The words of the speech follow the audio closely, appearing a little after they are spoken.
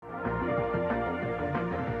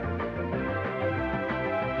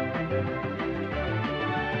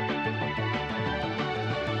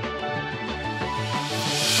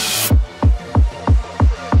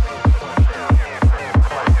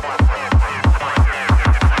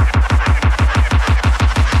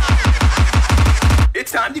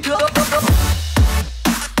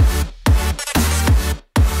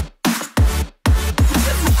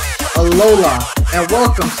Alola, and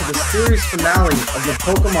welcome to the series finale of the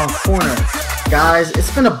Pokemon Corner. Guys,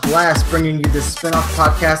 it's been a blast bringing you this spin-off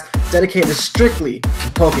podcast dedicated strictly to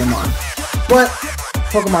Pokemon. But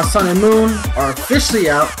Pokemon Sun and Moon are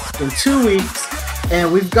officially out. It's been 2 weeks,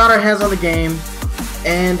 and we've got our hands on the game,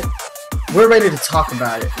 and we're ready to talk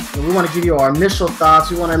about it. And we want to give you our initial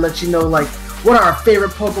thoughts. We want to let you know, what our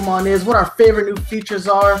favorite Pokemon is, what our favorite new features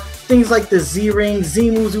are, things like the Z-Ring,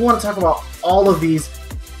 Z-Moves. We want to talk about all of these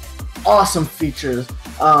awesome features.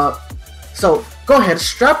 So go ahead,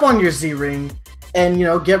 strap on your Z-Ring, and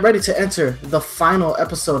get ready to enter the final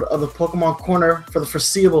episode of the Pokemon Corner for the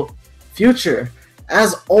foreseeable future.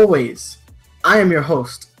 As always, I am your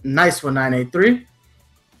host, Nice1983.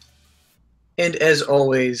 And as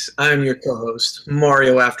always, I am your co-host,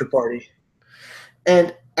 Mario Afterparty.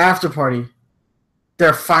 And Afterparty,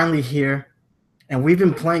 they're finally here, and we've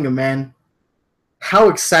been playing them, man. How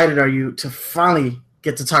excited are you to finally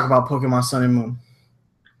get to talk about Pokemon Sun and Moon?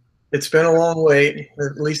 It's been a long wait.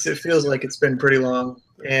 At least it feels like it's been pretty long,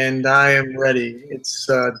 and I am ready. It's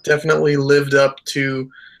definitely lived up to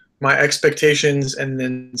my expectations and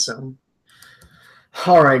then some.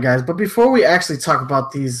 All right, guys, but before we actually talk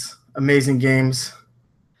about these amazing games,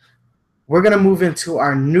 we're going to move into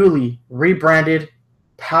our newly rebranded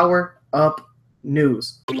Power Up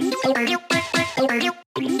News.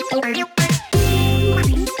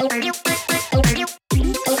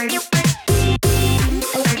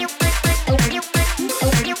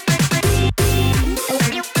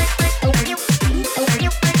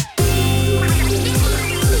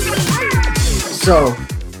 So,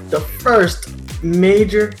 the first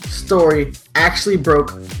major story actually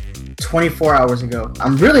broke 24 hours ago.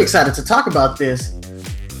 I'm really excited to talk about this.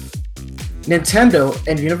 Nintendo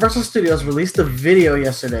and Universal Studios released a video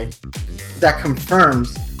yesterday that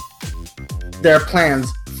confirms their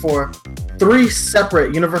plans for 3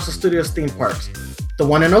 separate Universal Studios theme parks. The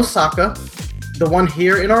one in Osaka, the one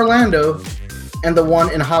here in Orlando, and the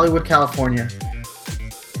one in Hollywood, California.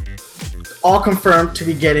 All confirmed to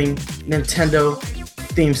be getting Nintendo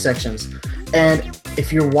theme sections. And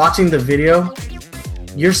if you're watching the video,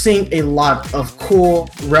 you're seeing a lot of cool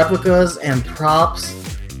replicas and props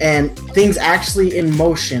and things actually in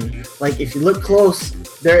motion. Like, if you look close,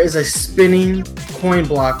 there is a spinning coin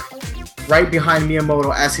block right behind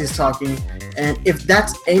Miyamoto as he's talking. And if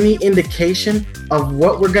that's any indication of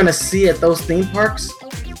what we're gonna see at those theme parks,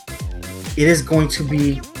 it is going to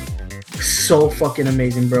be so fucking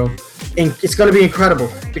amazing, bro. And it's gonna be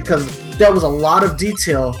incredible because there was a lot of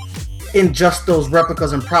detail in just those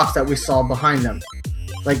replicas and props that we saw behind them.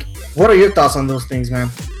 Like, what are your thoughts on those things,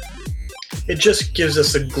 man? It just gives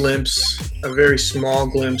us a glimpse, a very small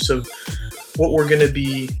glimpse of what we're going to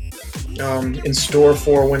be in store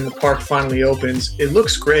for when the park finally opens. It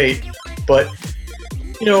looks great, but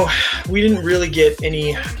we didn't really get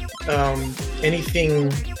anything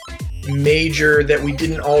major that we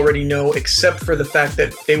didn't already know, except for the fact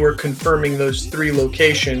that they were confirming those 3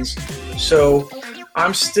 locations. So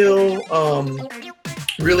I'm still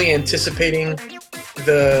really anticipating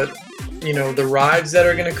the rides that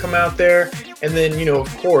are going to come out there, and then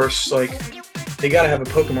of course, they got to have a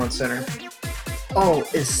Pokemon Center. Oh,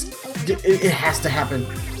 it has to happen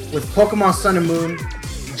with Pokemon Sun and Moon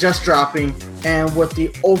just dropping, and with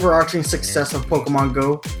the overarching success of Pokemon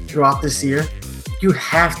Go throughout this year. You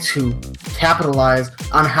have to capitalize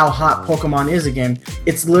on how hot Pokemon is again.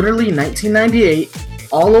 It's literally 1998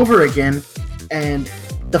 all over again, and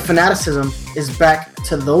the fanaticism is back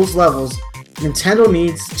to those levels. Nintendo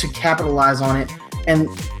needs to capitalize on it, and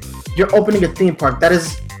you're opening a theme park. That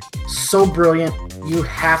is so brilliant. You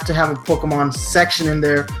have to have a Pokemon section in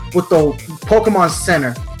there with the Pokemon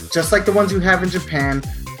Center, just like the ones you have in Japan.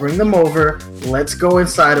 Bring them over, let's go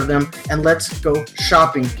inside of them, and let's go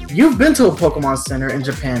shopping. You've been to a Pokemon Center in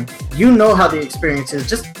Japan. You know how the experience is.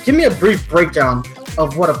 Just give me a brief breakdown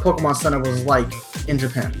of what a Pokemon Center was like in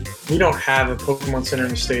Japan. We don't have a Pokemon Center in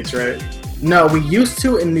the States, right? No, we used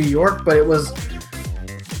to in New York, but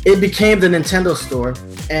it became the Nintendo store,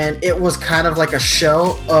 and it was kind of like a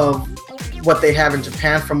shell of what they have in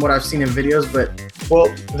Japan from what I've seen in videos. But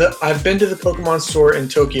I've been to the Pokemon store in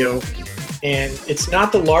Tokyo, and it's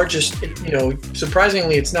not the largest.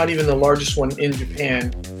 Surprisingly, it's not even the largest one in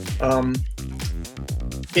Japan.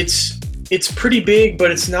 It's pretty big, but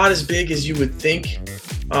it's not as big as you would think.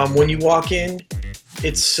 When you walk in,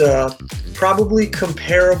 it's probably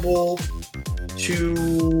comparable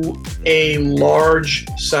to a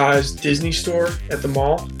large-sized Disney store at the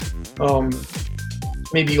mall.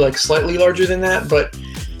 Maybe slightly larger than that, but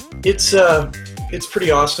it's pretty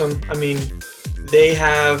awesome. I mean, they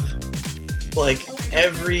have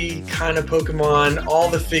every kind of Pokemon, all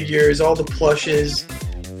the figures, all the plushes,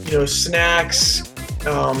 snacks,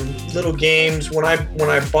 little games. When I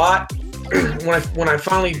bought, when I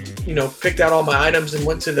finally picked out all my items and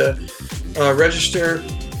went to the register,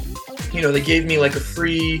 they gave me like a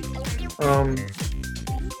free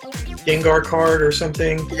Gengar card or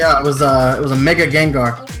something. Yeah, it was a Mega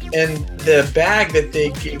Gengar. And the bag that they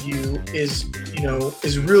give you is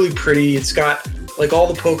really pretty. It's got like all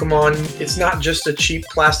the Pokemon. It's not just a cheap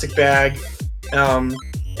plastic bag.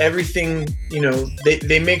 Everything,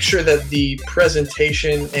 they make sure that the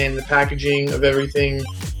presentation and the packaging of everything,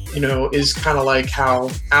 is kind of like how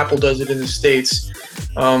Apple does it in the States.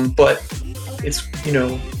 But it's,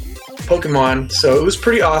 Pokemon. So it was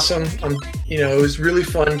pretty awesome. It was really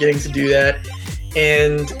fun getting to do that.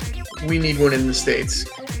 And we need one in the States.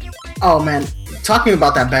 Oh man, talking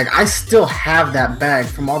about that bag, I still have that bag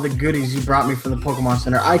from all the goodies you brought me from the Pokemon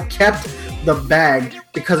Center. I kept the bag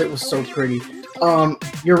because it was so pretty.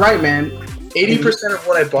 You're right, man. 80% of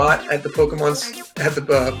what I bought at the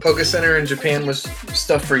Poke Center in Japan was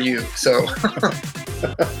stuff for you. So,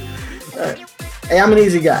 hey, I'm an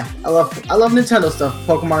easy guy. I love Nintendo stuff,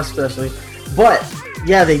 Pokemon especially. But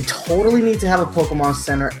yeah, they totally need to have a Pokemon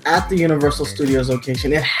Center at the Universal Studios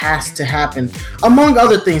location. It has to happen. Among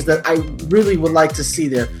other things that I really would like to see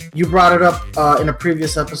there. You brought it up in a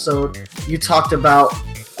previous episode. You talked about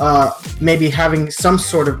maybe having some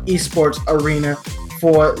sort of esports arena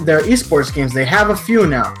for their esports games. They have a few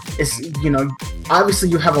now. It's, obviously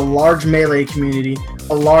you have a large Melee community,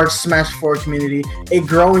 a large Smash 4 community, a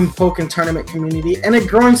growing Pokken Tournament community, and a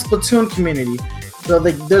growing Splatoon community. So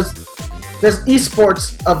there's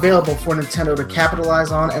esports available for Nintendo to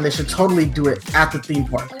capitalize on, and they should totally do it at the theme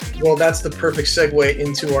park. Well, that's the perfect segue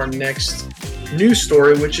into our next news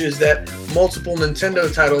story, which is that multiple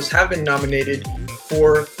Nintendo titles have been nominated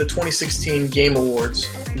for the 2016 Game Awards.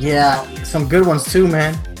 Yeah, some good ones too,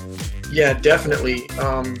 man. Yeah, definitely.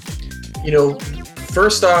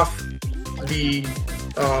 First off, the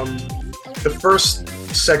first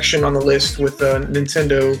section on the list with a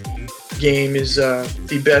Nintendo game is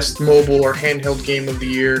the best mobile or handheld game of the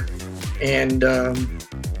year, and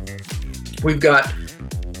we've got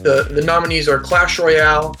the nominees are Clash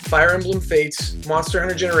Royale, Fire Emblem Fates, Monster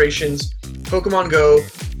Hunter Generations, Pokemon Go,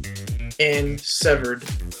 and Severed,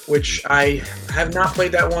 which I have not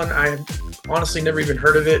played that one. I honestly never even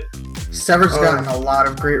heard of it. Severed's gotten a lot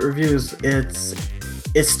of great reviews. It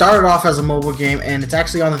started off as a mobile game, and it's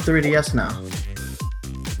actually on the 3DS now.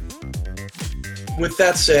 With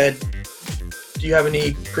that said, do you have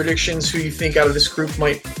any predictions who you think out of this group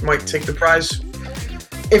might take the prize?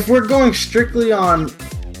 If we're going strictly on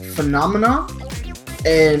phenomena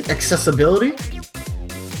and accessibility,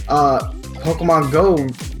 Pokemon Go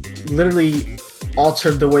literally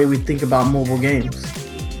altered the way we think about mobile games.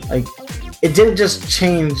 Like, it didn't just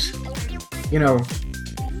change,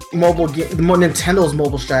 Nintendo's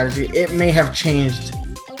mobile strategy. It may have changed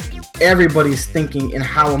everybody's thinking in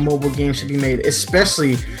how a mobile game should be made,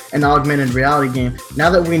 especially an augmented reality game. Now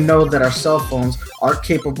that we know that our cell phones are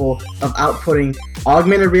capable of outputting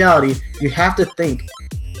augmented reality, you have to think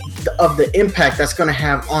of the impact that's going to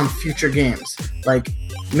have on future games. Like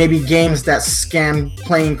maybe games that scan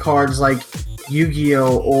playing cards like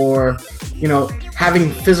Yu-Gi-Oh! Or,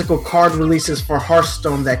 having physical card releases for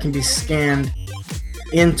Hearthstone that can be scanned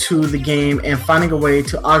into the game and finding a way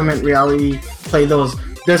to augment reality play those.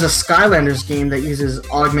 There's a Skylanders game that uses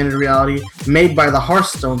augmented reality made by the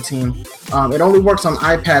Hearthstone team. It only works on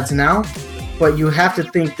iPads now, but you have to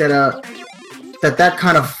think that that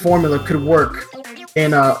kind of formula could work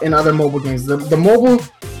in other mobile games. The mobile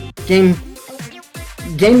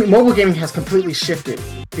gaming has completely shifted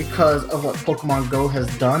because of what Pokemon Go has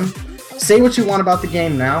done. Say what you want about the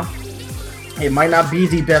game now. It might not be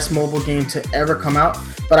the best mobile game to ever come out,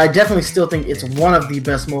 but I definitely still think it's one of the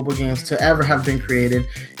best mobile games to ever have been created,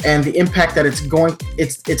 and the impact that it's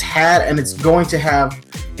had and it's going to have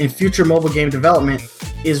in future mobile game development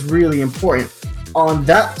is really important. On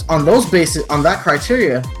that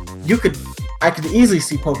criteria, I could easily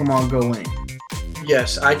see Pokemon Go winning.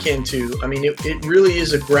 Yes, I can too. I mean, it really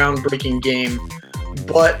is a groundbreaking game,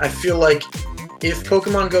 but I feel like if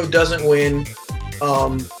Pokemon Go doesn't win,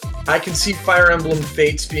 I can see Fire Emblem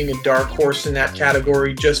Fates being a dark horse in that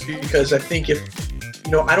category, just because I think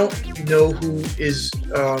I don't know who is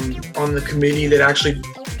on the committee that actually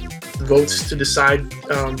votes to decide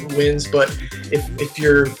who wins, but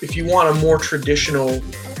if you want a more traditional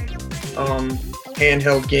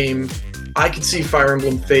handheld game, I could see Fire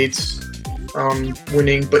Emblem Fates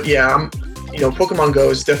winning. But yeah, Pokemon Go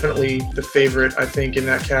is definitely the favorite, I think, in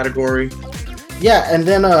that category. Yeah, and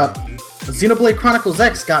then Xenoblade Chronicles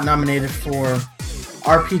X got nominated for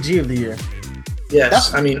RPG of the Year.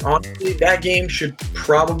 Yes, I mean, honestly, that game should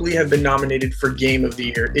probably have been nominated for Game of the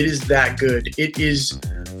Year. It is that good. It is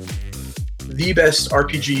the best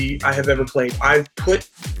RPG I have ever played. I've put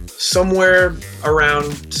somewhere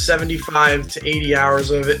around 75 to 80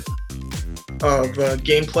 hours of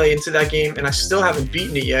gameplay into that game, and I still haven't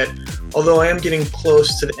beaten it yet, although I am getting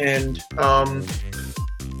close to the end.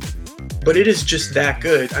 But it is just that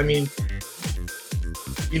good. I mean,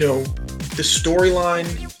 you know, the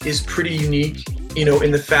storyline is pretty unique, you know,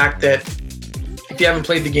 in the fact that if you haven't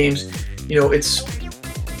played the games, you know, it's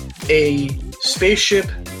a spaceship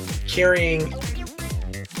carrying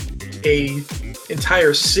a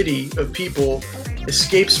entire city of people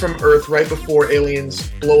escapes from Earth right before aliens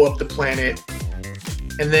blow up the planet,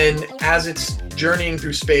 and then as it's journeying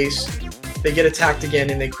through space, they get attacked again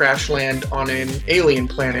and they crash land on an alien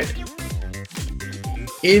planet.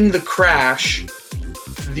 In the crash,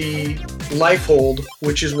 the lifehold,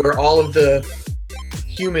 which is where all of the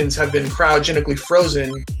humans have been cryogenically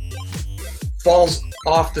frozen, falls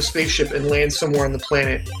off the spaceship and lands somewhere on the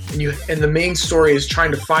planet. And the main story is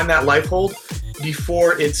trying to find that lifehold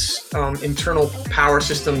before its internal power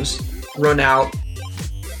systems run out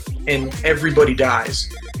and everybody dies.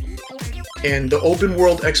 And the open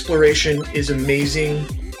world exploration is amazing.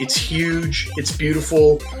 It's huge. It's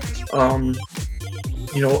beautiful.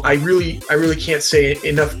 You know, I really can't say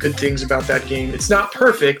enough good things about that game. It's not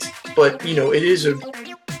perfect, but you know, it's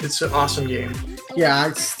an awesome game. Yeah,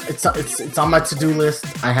 it's on my to-do list.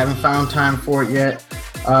 I haven't found time for it yet.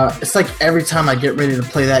 It's like every time I get ready to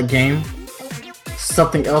play that game,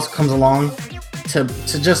 something else comes along to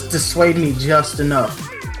just dissuade me just enough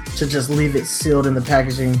to just leave it sealed in the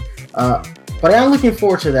packaging. But I am looking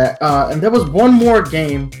forward to that. And there was one more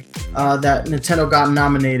game that Nintendo got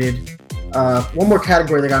nominated. One more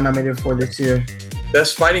category they got nominated for this year.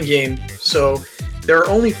 Best fighting game. So there are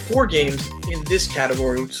only 4 games in this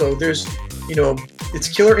category. So there's, you know, it's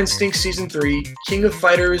Killer Instinct Season 3, King of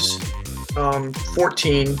Fighters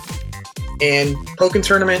 14, and Pokken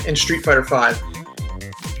Tournament and Street Fighter 5.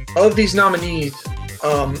 Of these nominees,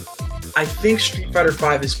 I think Street Fighter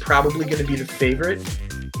 5 is probably going to be the favorite,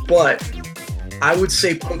 but I would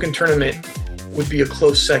say Pokken Tournament would be a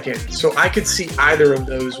close second. So I could see either of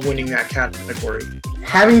those winning that category.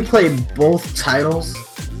 Having played both titles,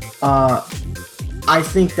 I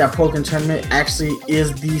think that Pokken Tournament actually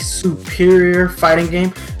is the superior fighting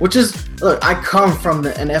game, which is, look, I come from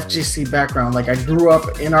an FGC background. Like, I grew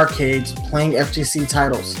up in arcades playing FGC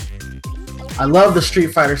titles. I love the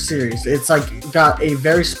Street Fighter series. It's like got a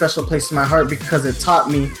very special place in my heart because it taught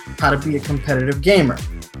me how to be a competitive gamer.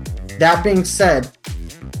 That being said,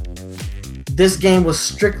 this game was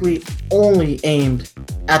strictly only aimed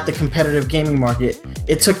at the competitive gaming market.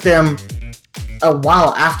 It took them a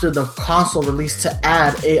while after the console release to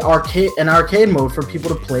add an arcade mode for people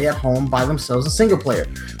to play at home by themselves in single player.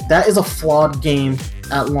 That is a flawed game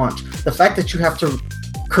at launch. The fact that you have to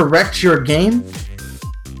correct your game,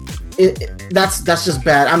 that's just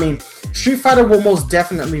bad. I mean, Street Fighter will most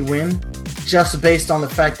definitely win just based on the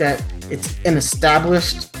fact that it's an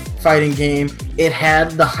established fighting game. It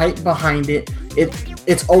had the hype behind it.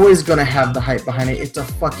 It's always gonna have the hype behind it. It's a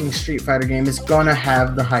fucking Street Fighter game. It's gonna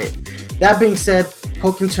have the hype. That being said,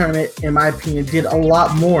 Pokken Tournament, in my opinion, did a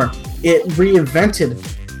lot more. It reinvented,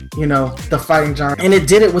 you know, the fighting genre, and it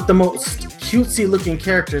did it with the most cutesy-looking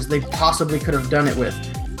characters they possibly could have done it with.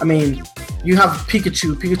 I mean, you have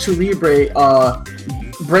Pikachu Libre,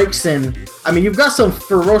 Braixen. I mean, you've got some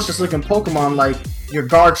ferocious-looking Pokemon like your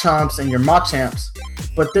Garchomps and your Machamps,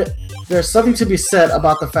 but there's something to be said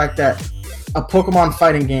about the fact that a Pokemon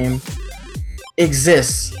fighting game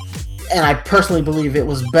exists, and I personally believe it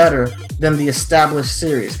was better than the established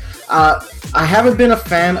series. I haven't been a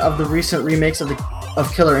fan of the recent remakes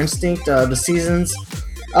of Killer Instinct, the seasons.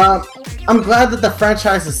 I'm glad that the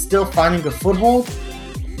franchise is still finding a foothold,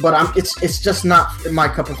 but it's just not my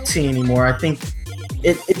cup of tea anymore. I think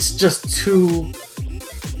it's just too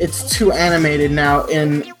animated now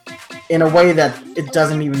in a way that it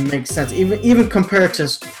doesn't even make sense. Even compared to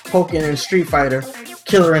Pokken and Street Fighter,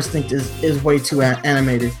 Killer Instinct is way too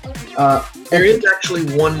animated. There is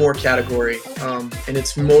actually one more category, and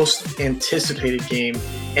it's most anticipated game.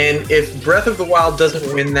 And if Breath of the Wild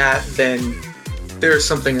doesn't win that, then there's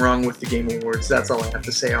something wrong with the Game Awards. That's all I have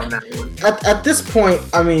to say on that one. At this point,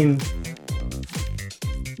 I mean,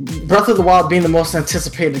 Breath of the Wild being the most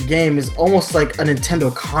anticipated game is almost like a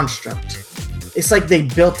Nintendo construct. It's like they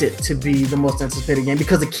built it to be the most anticipated game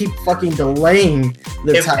because they keep fucking delaying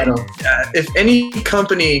the title. If any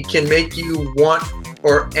company can make you want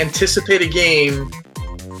or anticipate a game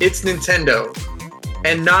it's Nintendo,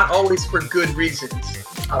 and not always for good reasons.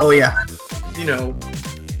 Oh yeah. You know,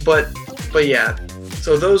 but yeah.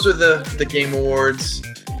 So those are the Game Awards.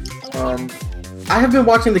 I have been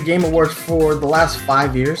watching the Game Awards for the last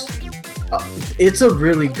 5 years. It's a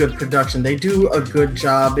really good production. They do a good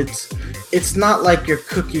job. It's not like your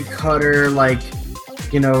cookie cutter, like,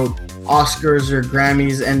 you know, Oscars or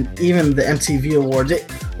Grammys, and even the MTV Awards.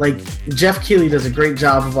 Like, Jeff Keighley does a great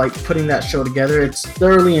job of like putting that show together. It's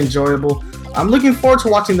thoroughly enjoyable. I'm looking forward to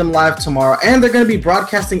watching them live tomorrow, and they're going to be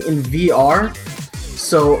broadcasting in VR.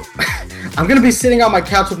 So I'm going to be sitting on my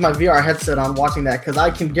couch with my VR headset on watching that, because I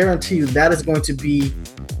can guarantee you that is going to be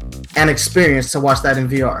an experience to watch that in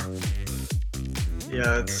VR.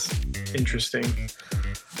 Yeah, it's interesting.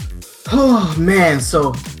 Oh man,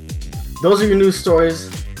 so those are your news stories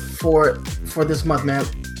for this month, man.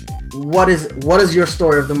 What is your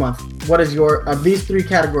story of the month? What is your, of these three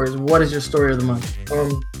categories, what is your story of the month?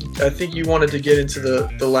 I think you wanted to get into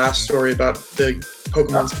the last story about the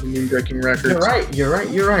Pokemon Sun and Moon breaking records. You're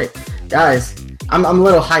right. Guys, I'm a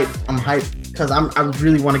little hyped. I'm hyped because I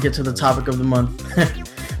really want to get to the topic of the month.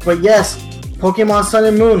 But yes, Pokemon Sun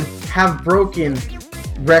and Moon have broken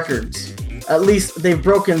records. At least they've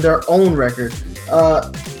broken their own record.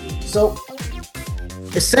 So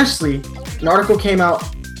essentially, an article came out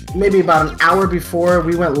maybe about an hour before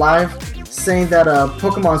we went live, saying that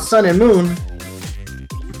Pokemon Sun and Moon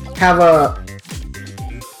have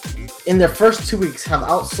in their first 2 weeks have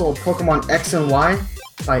outsold Pokemon X and Y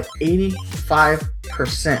by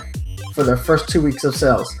 85% for their first 2 weeks of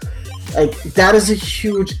sales. Like, that is a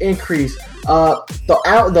huge increase. The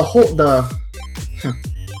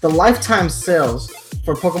lifetime sales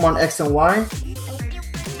for Pokemon X and Y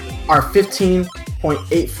are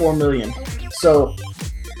 15.84 million. So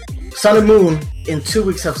Sun and Moon in 2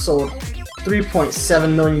 weeks have sold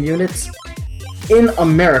 3.7 million units in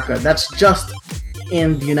America. That's just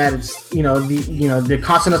in the the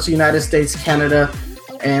continental United States, Canada,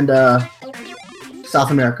 and South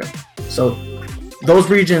America. So those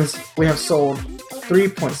regions, we have sold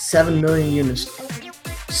 3.7 million units,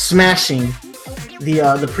 smashing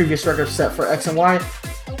the previous record set for X and Y.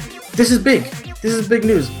 This is big. This is big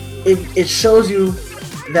news. It shows you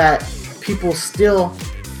that people still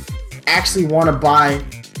actually want to buy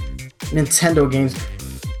Nintendo games.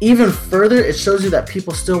 Even further, it shows you that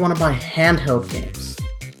people still want to buy handheld games.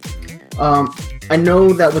 I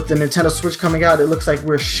know that with the Nintendo Switch coming out, it looks like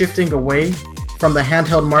we're shifting away from the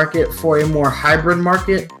handheld market for a more hybrid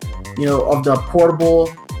market, of the portable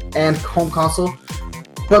and home console.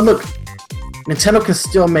 But look, Nintendo can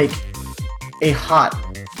still make a hot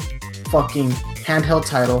fucking handheld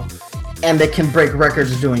title, and they can break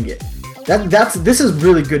records doing it. This is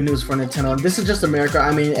really good news for Nintendo. This is just America.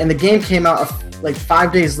 I mean, and the game came out like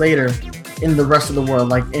 5 days later in the rest of the world,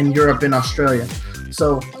 like in Europe and Australia.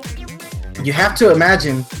 So you have to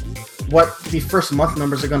imagine what the first month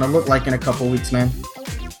numbers are going to look like in a couple weeks, man.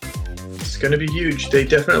 It's going to be huge. They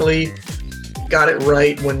definitely got it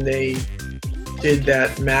right when they did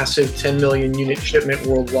that massive 10 million unit shipment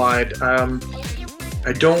worldwide.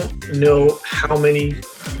 I don't know how many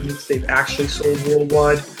units they've actually sold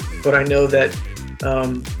worldwide, but I know that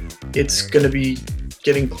it's going to be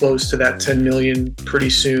getting close to that 10 million pretty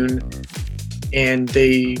soon. And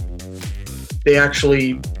they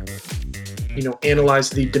actually, analyze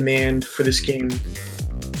the demand for this game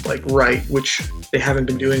like right, which they haven't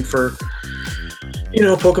been doing for,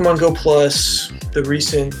 Pokemon Go Plus, the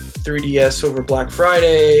recent 3DS over Black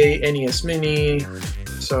Friday, NES Mini.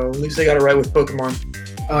 So at least they got it right with Pokemon.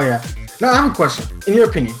 Oh yeah. Now I have a question. In your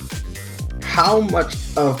opinion, how much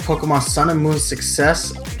of Pokemon Sun and Moon's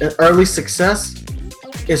success, early success,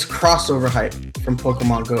 is crossover hype from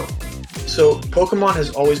Pokemon Go? So Pokemon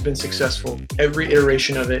has always been successful, every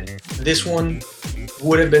iteration of it. This one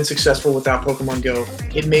would have been successful without Pokemon Go.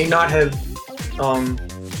 It may not have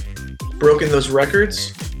broken those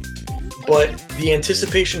records, but the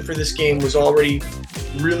anticipation for this game was already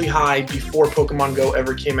really high before Pokemon Go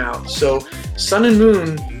ever came out. So Sun and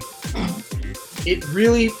Moon, it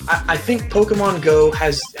really, I think Pokemon Go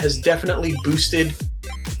has definitely boosted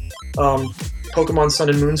Pokemon Sun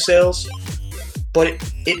and Moon sales, but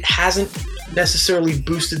it hasn't necessarily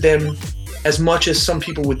boosted them as much as some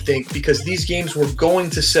people would think, because these games were going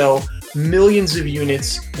to sell millions of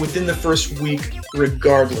units within the first week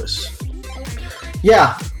regardless.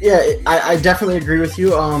 Yeah, I definitely agree with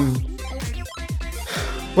you.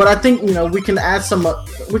 But I think we can add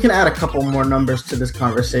a couple more numbers to this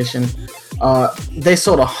conversation. They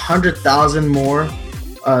sold 100,000 more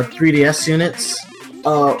 3DS units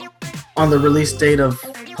on the release date of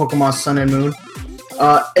Pokemon Sun and Moon,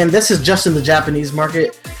 and this is just in the Japanese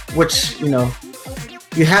market. which,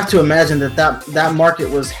 you have to imagine that market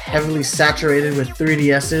was heavily saturated with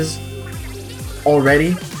 3DSs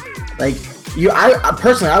already. Like, I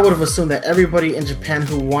personally, I would have assumed that everybody in Japan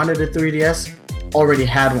who wanted a 3DS already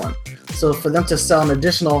had one. So for them to sell an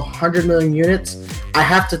additional 100 million units, I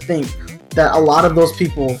have to think that a lot of those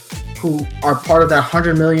people who are part of that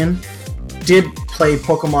 100 million did play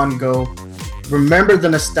Pokemon Go, remembered the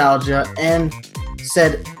nostalgia, and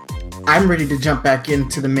said, I'm ready to jump back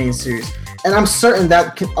into the main series. And I'm certain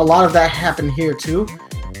that a lot of that happened here too.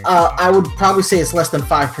 I would probably say it's less than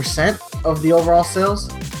 5% of the overall sales,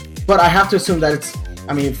 but I have to assume that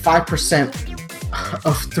 5%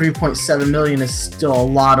 of 3.7 million is still a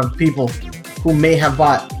lot of people who may have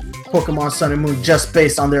bought Pokemon Sun and Moon just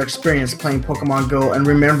based on their experience playing Pokemon Go and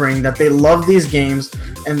remembering that they love these games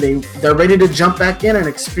and they're ready to jump back in and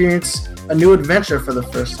experience a new adventure for the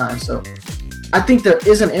first time. So I think there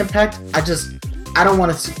is an impact. I don't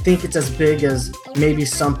want to think it's as big as maybe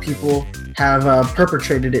some people have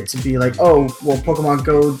perpetrated it to be like, oh, well, Pokemon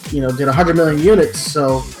Go, did 100 million units,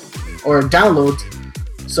 or downloads,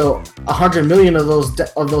 so 100 million of those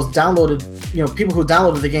downloaded, people who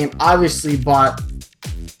downloaded the game obviously bought,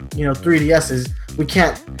 3DSs. We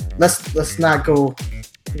can't. Let's not go.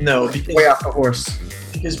 No, way off the horse.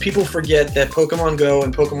 Because people forget that Pokemon Go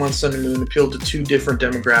and Pokemon Sun and Moon appeal to two different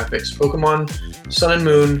demographics. Pokemon Sun and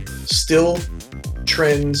Moon still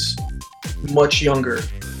trends much younger.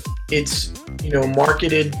 It's,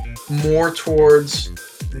 marketed more towards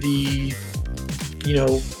the,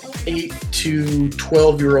 8 to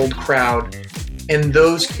 12-year-old crowd. And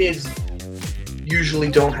those kids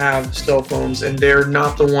usually don't have cell phones, and they're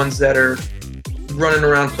not the ones that are running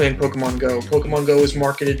around playing Pokemon Go. Pokemon Go is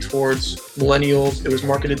marketed towards millennials. It was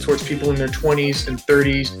marketed towards people in their 20s and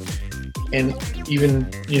 30s, and even,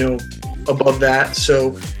 above that.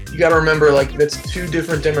 So you got to remember, that's two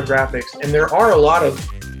different demographics. And there are a lot of,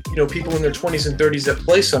 people in their 20s and 30s that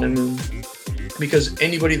play Sun and Moon, because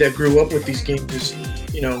anybody that grew up with these games is,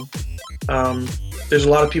 there's a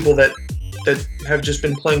lot of people that have just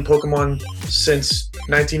been playing Pokemon since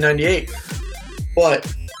 1998.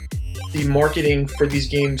 But the marketing for these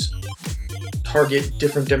games target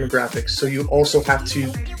different demographics, so you also have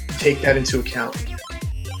to take that into account.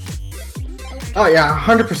 Oh yeah,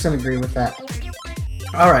 100% agree with that.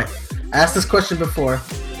 All right, I asked this question before,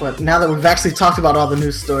 but now that we've actually talked about all the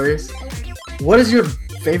news stories, what is your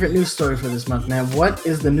favorite news story for this month, man? What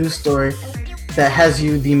is the news story that has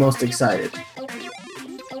you the most excited?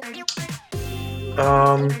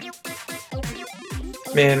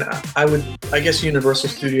 Man, I guess Universal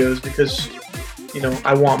Studios, because,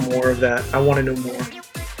 I want more of that. I want to know more.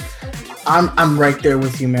 I'm right there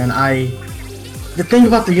with you, man. The thing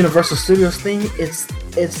about the Universal Studios thing, it's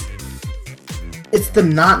the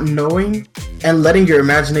not knowing and letting your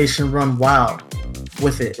imagination run wild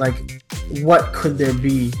with it. Like, what could there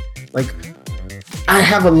be? Like, I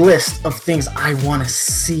have a list of things I want to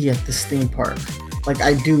see at this theme park. Like,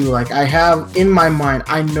 I do. Like, I have in my mind,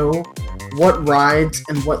 I know what rides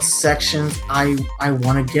and what sections I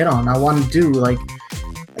want to get on. I want to do. Like,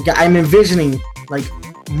 I'm envisioning, like,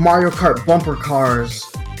 Mario Kart bumper cars,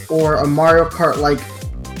 or a Mario Kart,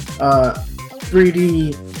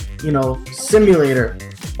 3D, simulator.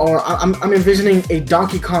 Or I'm envisioning a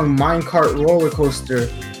Donkey Kong minecart roller coaster,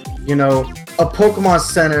 a Pokemon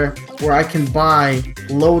Center where I can buy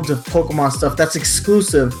loads of Pokemon stuff that's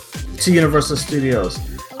exclusive to Universal Studios.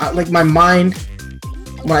 My mind,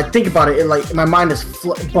 when I think about it, my mind is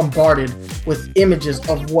bombarded with images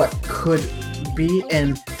of what could be,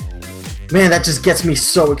 and man, that just gets me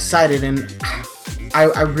so excited, and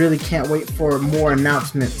I really can't wait for more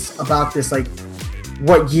announcements about this. Like,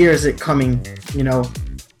 what year is it coming?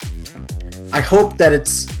 I hope that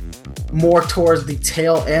it's more towards the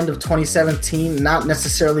tail end of 2017, not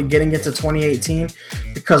necessarily getting into 2018,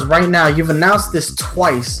 because right now you've announced this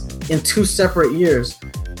twice in 2 separate years,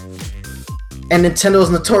 and Nintendo is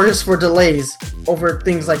notorious for delays over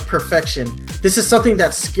things like perfection. This is something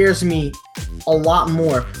that scares me a lot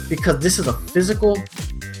more, because this is a physical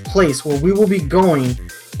place where we will be going,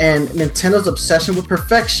 and Nintendo's obsession with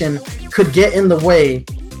perfection could get in the way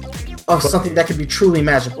of something that could be truly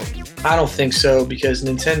magical. I don't think so, because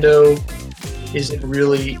Nintendo isn't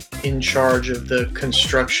really in charge of the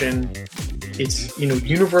construction. It's,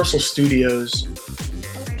 Universal Studios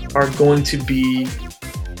are going to be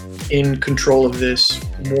in control of this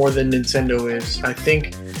more than Nintendo is. I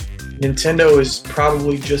think Nintendo is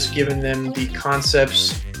probably just giving them the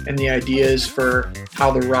concepts and the ideas for how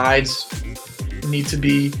the rides need to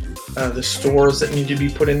be, the stores that need to be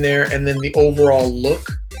put in there, and then the overall look.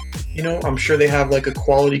 I'm sure they have like a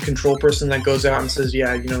quality control person that goes out and says,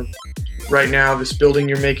 yeah, right now this building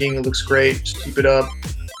you're making, it looks great, just keep it up.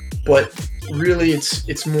 But really,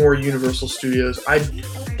 it's more Universal Studios.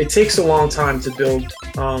 It takes a long time to build,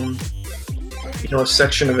 a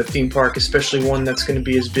section of a theme park, especially one that's going to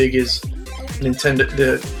be as big as the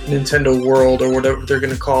Nintendo World or whatever they're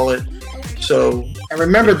going to call it. So, and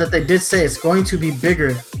remember that they did say it's going to be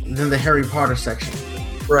bigger than the Harry Potter section.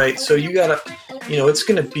 Right. So you gotta, it's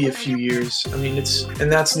going to be a few years. I mean,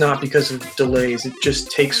 and that's not because of delays. It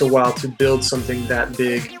just takes a while to build something that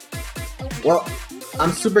big. Well,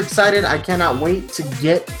 I'm super excited. I cannot wait to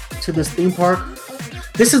get to this theme park.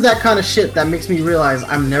 This is that kind of shit that makes me realize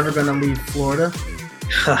I'm never going to leave Florida.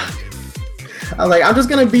 I'm just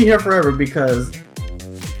going to be here forever because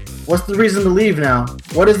what's the reason to leave now?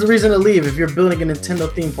 What is the reason to leave if you're building a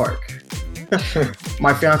Nintendo theme park?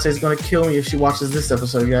 My fiance is going to kill me if she watches this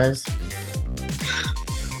episode, guys.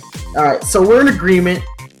 Alright, so we're in agreement.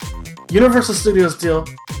 Universal Studios deal.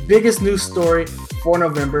 Biggest news story for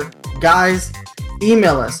November. Guys,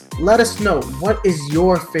 email us. Let us know, what is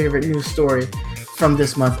your favorite news story from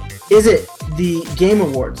this month? Is it the Game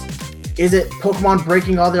Awards? Is it Pokemon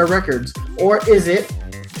breaking all their records? Or is it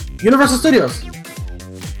Universal Studios?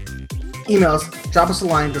 Email us. Drop us a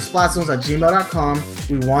line. thesplatzones@gmail.com.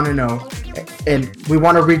 We want to know. And we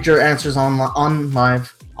want to read your answers on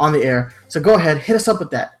live, on the air. So go ahead. Hit us up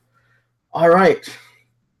with that. All right.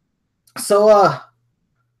 So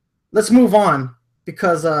let's move on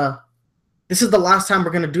because this is the last time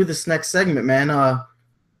we're going to do this next segment, man.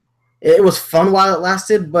 It was fun while it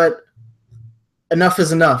lasted, but enough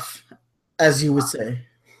is enough, as you would say.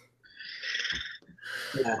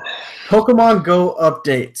 Yeah. Pokemon Go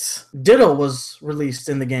updates. Ditto was released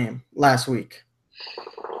in the game last week.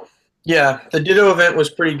 Yeah, the Ditto event was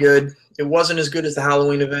pretty good. It wasn't as good as the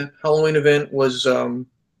Halloween event. Halloween event was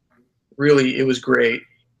really, it was great.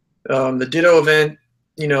 The Ditto event,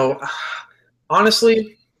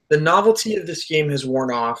 honestly, the novelty of this game has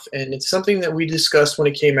worn off, and it's something that we discussed when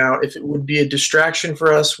it came out. If it would be a distraction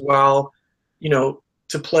for us while,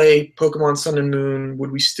 to play Pokemon Sun and Moon,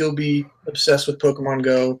 would we still be obsessed with Pokemon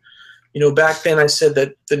Go? Back then I said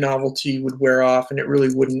that the novelty would wear off, and we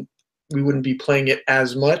wouldn't be playing it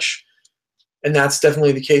as much. And that's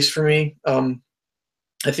definitely the case for me.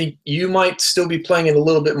 I think you might still be playing it a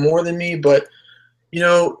little bit more than me, but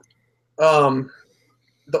the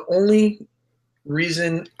only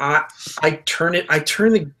reason I turn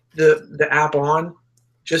the app on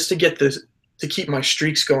just to get to keep my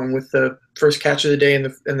streaks going with the first catch of the day and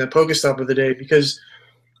the Pokestop of the day, because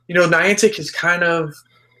Niantic has kind of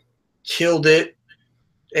killed it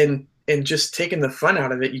and just taken the fun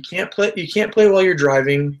out of it. You can't play while you're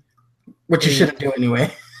driving. Which you shouldn't do anyway.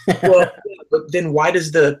 Well, but then why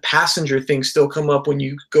does the passenger thing still come up when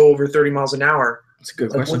you go over 30 miles an hour? That's a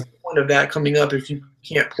good question. What's the point of that coming up if you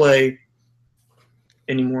can't play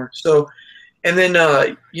anymore? So, and then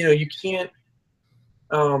you can't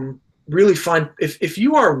really find if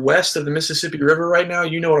you are west of the Mississippi River right now,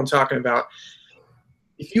 you know what I'm talking about.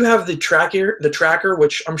 If you have the tracker,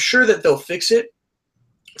 which I'm sure that they'll fix it,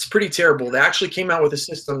 it's pretty terrible. They actually came out with a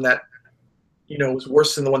system that was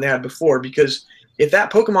worse than the one they had before, because if that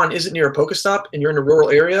Pokemon isn't near a Pokestop and you're in a rural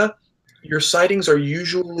area, your sightings are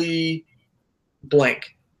usually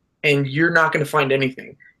blank and you're not going to find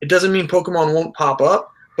anything. It doesn't mean Pokemon won't pop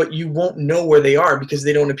up, but you won't know where they are because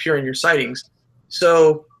they don't appear in your sightings.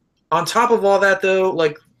 So on top of all that, though,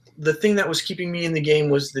 like the thing that was keeping me in the game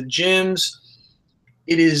was the gyms.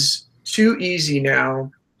 It is too easy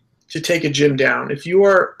now to take a gym down. If you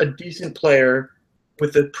are a decent player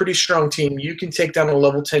with a pretty strong team, you can take down a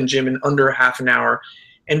level 10 gym in under a half an hour.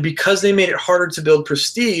 And because they made it harder to build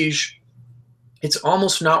prestige, it's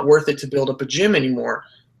almost not worth it to build up a gym anymore.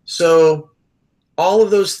 So all of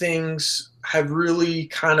those things have really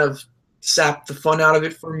kind of sapped the fun out of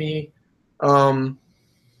it for me. But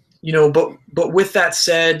with that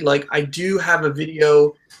said, like I do have a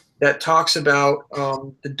video that talks about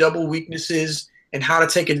the double weaknesses and how to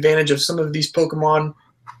take advantage of some of these Pokemon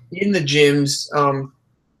in the gyms,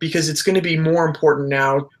 because it's going to be more important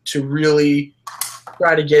now to really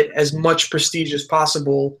try to get as much prestige as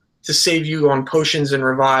possible to save you on potions and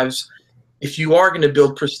revives if you are going to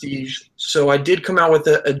build prestige. So I did come out with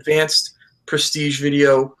an advanced prestige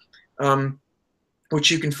video,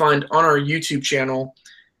 which you can find on our YouTube channel,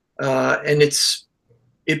 and it's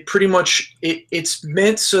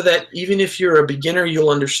meant so that even if you're a beginner, you'll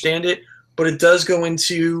understand it, but it does go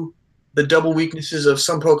into the double weaknesses of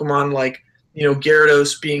some Pokemon, like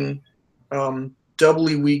Gyarados being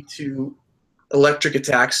doubly weak to electric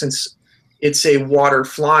attacks since it's a water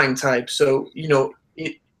flying type. So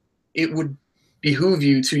it would behoove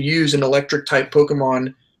you to use an electric type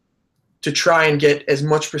Pokemon to try and get as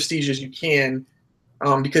much prestige as you can,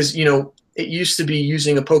 because it used to be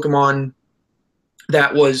using a Pokemon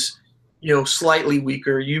that was slightly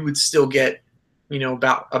weaker, you would still get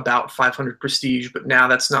about 500 prestige, but now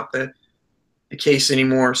that's not the case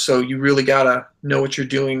anymore. So you really gotta know what you're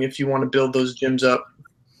doing if you want to build those gyms up.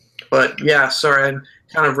 But yeah, sorry, I'm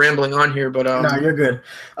kind of rambling on here, but No, you're good.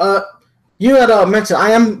 You had mentioned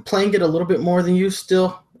I am playing it a little bit more than you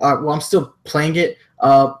still. Well, I'm still playing it.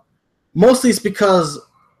 Mostly it's because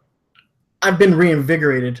I've been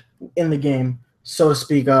reinvigorated in the game, so to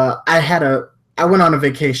speak. I went on a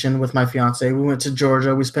vacation with my fiance. We went to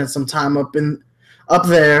Georgia. We spent some time up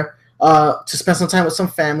there to spend some time with some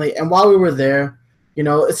family. And while we were there,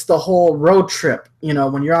 it's the whole road trip.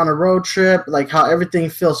 When you're on a road trip, like how everything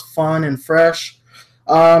feels fun and fresh.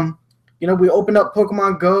 We opened up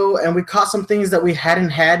Pokemon Go and we caught some things that we hadn't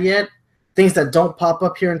had yet, things that don't pop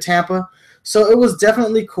up here in Tampa. So it was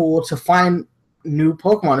definitely cool to find new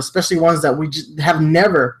Pokemon, especially ones that we just have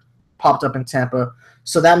never popped up in Tampa.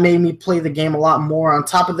 So that made me play the game a lot more. On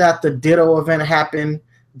top of that, the Ditto event happened.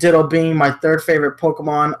 Ditto being my third favorite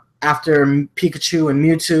Pokemon after Pikachu and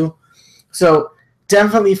Mewtwo. So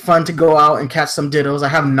definitely fun to go out and catch some Dittos. I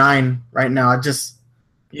have 9 right now. I just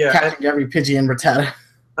catching every Pidgey and Rattata.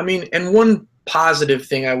 I mean, and one positive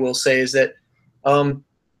thing I will say is that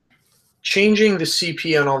changing the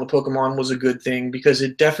CP on all the Pokemon was a good thing, because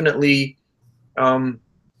it definitely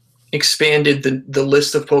expanded the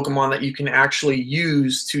list of Pokemon that you can actually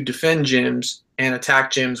use to defend gyms and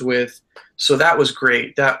attack gyms with. So that was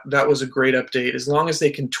great. That was a great update. As long as they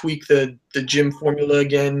can tweak the gym formula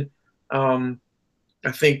again, I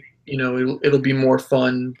think it'll be more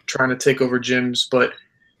fun trying to take over gyms. But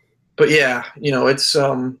yeah, it's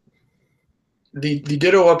the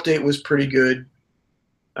Ditto update was pretty good.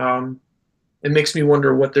 It makes me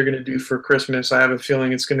wonder what they're going to do for Christmas. I have a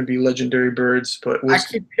feeling it's going to be legendary birds, but I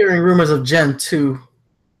keep hearing rumors of Gen 2.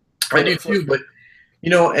 I do too, but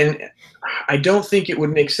and I don't think it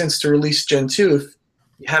would make sense to release Gen 2 if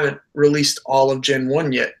you haven't released all of Gen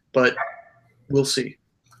 1 yet, but we'll see.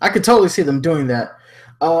 I could totally see them doing that.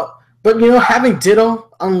 But having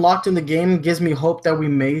Ditto unlocked in the game gives me hope that we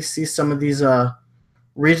may see some of these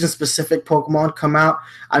region-specific Pokemon come out.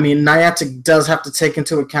 I mean, Niantic does have to take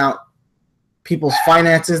into account people's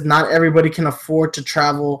finances. Not everybody can afford to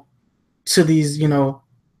travel to these,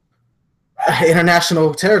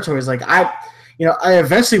 international territories. Like I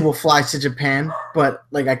eventually will fly to Japan, but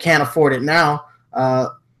like I can't afford it now. I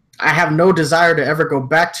have no desire to ever go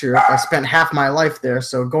back to Europe. I spent half my life there,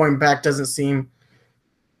 so going back doesn't seem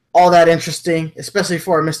all that interesting, especially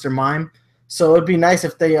for Mr. Mime. So it'd be nice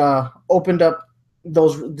if they opened up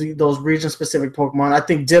those region-specific Pokemon. I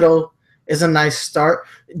think Ditto is a nice start.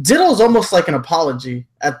 Ditto's almost like an apology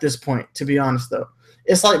at this point, to be honest, though.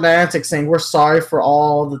 It's like Niantic saying, we're sorry for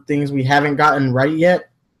all the things we haven't gotten right yet.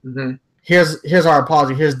 Mm-hmm. Here's our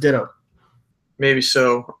apology. Here's Ditto. Maybe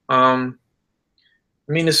so. I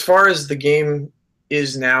mean, as far as the game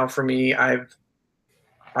is now for me, I've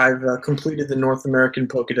completed the North American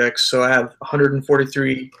Pokedex, so I have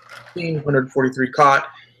 143 seen, 143 caught,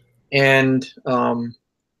 and I'm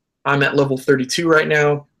at level 32 right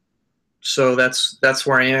now. So that's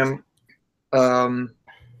where I am.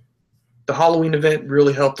 The Halloween event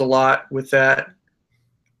really helped a lot with that.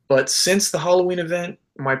 But since the Halloween event,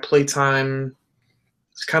 my playtime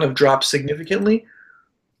has kind of dropped significantly.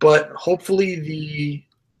 But hopefully the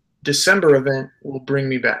December event will bring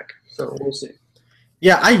me back. So we'll see.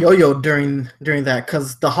 Yeah, I yo-yoed during that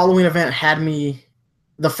because the Halloween event had me.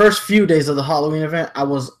 The first few days of the Halloween event, I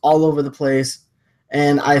was all over the place,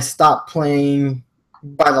 and I stopped playing.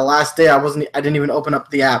 By the last day, I didn't even open up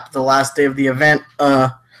the app. The last day of the event,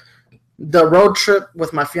 the road trip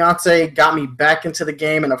with my fiance got me back into the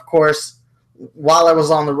game, and of course, while I was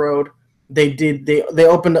on the road, they did the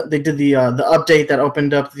update that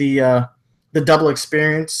opened up the double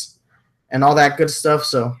experience and all that good stuff.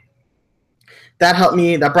 So that helped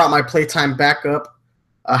me. That brought my playtime back up.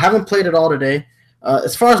 I haven't played it all today.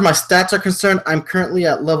 As far as my stats are concerned, I'm currently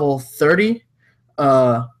at level 30.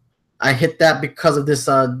 I hit that because of this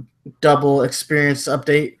double experience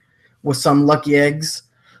update with some lucky eggs.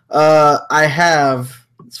 I have,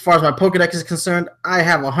 as far as my Pokedex is concerned, I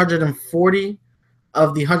have 140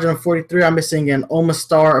 of the 143. I'm missing an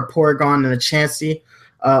Omastar, a Porygon, and a Chansey.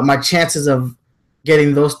 My chances of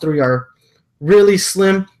getting those 3 are really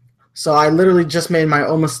slim. So I literally just made my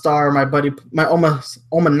Omastar, my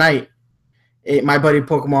Omanite, my buddy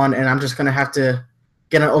Pokemon, and I'm just gonna have to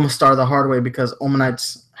get an Omastar the hard way because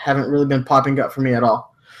Omanites haven't really been popping up for me at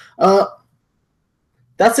all.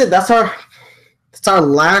 That that's it. That's our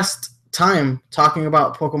last time talking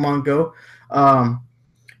about Pokemon Go.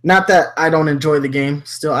 Not that I don't enjoy the game.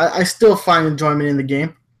 Still, I still find enjoyment in the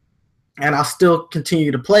game, and I'll still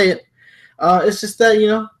continue to play it. It's just that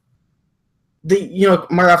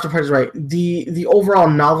Mario After Party's right. The overall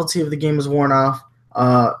novelty of the game is worn off.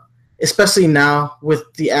 Especially now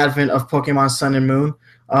with the advent of Pokemon Sun and Moon.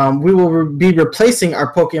 We will be replacing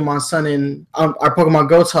our Pokemon Sun and our Pokemon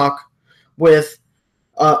Go talk with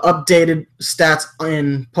updated stats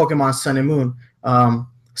in Pokemon Sun and Moon.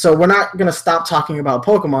 So we're not going to stop talking about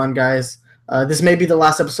Pokemon, guys. This may be the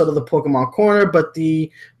last episode of the Pokemon Corner, but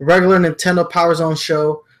the regular Nintendo Power Zone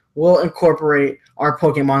show will incorporate our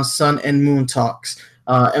Pokemon Sun and Moon talks.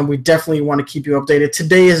 And we definitely want to keep you updated.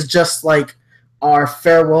 Today is just like our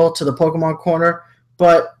farewell to the Pokemon Corner,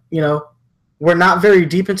 but, we're not very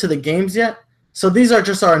deep into the games yet. So these are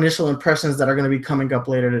just our initial impressions that are going to be coming up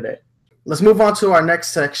later today. Let's move on to our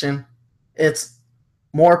next section. It's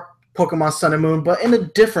more Pokemon Sun and Moon, but in a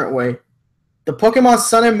different way. The Pokemon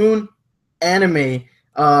Sun and Moon anime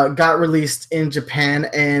got released in Japan,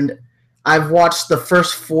 and I've watched the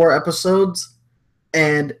first 4 episodes,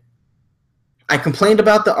 and I complained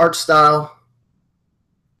about the art style.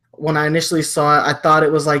 When I initially saw it, I thought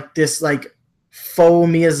it was like this faux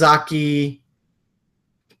Miyazaki,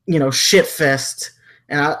 shit fest,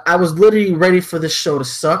 and I was literally ready for this show to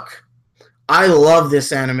suck. I love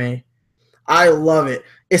this anime. I love it,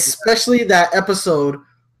 especially that episode,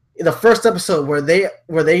 the first episode where they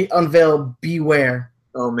unveil Beware.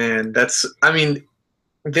 Oh man,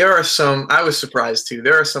 there are some. I was surprised too.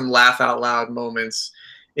 There are some laugh out loud moments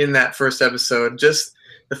in that first episode. Just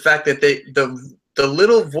the fact that the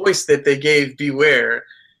little voice that they gave Beware,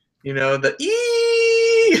 the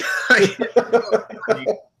ee.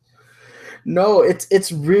 No,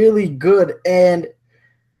 it's really good, and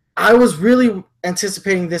I was really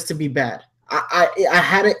anticipating this to be bad. I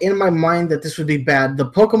had it in my mind that this would be bad. The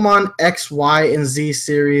Pokemon X, Y, and Z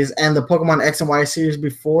series and the Pokemon X and Y series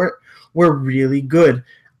before it were really good.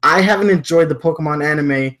 I haven't enjoyed the Pokemon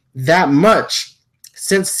anime that much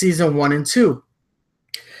since season 1 and 2.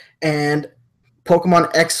 And Pokemon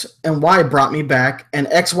X and Y brought me back, and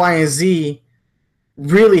X, Y, and Z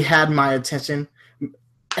really had my attention.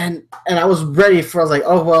 And I was ready I was like,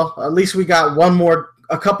 oh, well, at least we got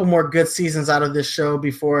a couple more good seasons out of this show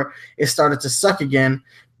before it started to suck again.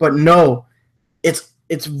 But no, it's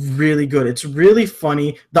really good. It's really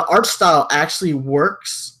funny. The art style actually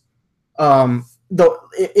works. Though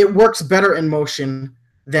it works better in motion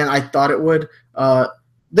than I thought it would.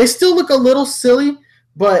 They still look a little silly,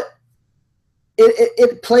 but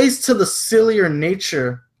it plays to the sillier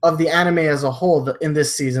nature of the anime as a whole in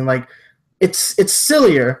this season. It's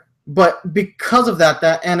sillier, but because of that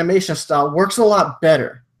animation style works a lot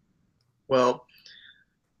better. Well,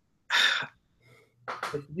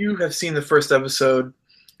 if you have seen the first episode,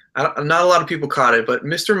 not a lot of people caught it, but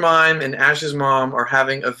Mr. Mime and Ash's mom are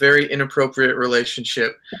having a very inappropriate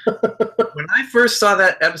relationship. When I first saw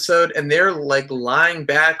that episode and they're lying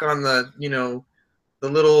back on the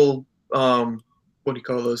little what do you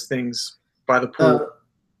call those things by the pool?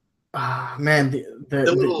 Man,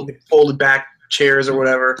 the little folded back chairs or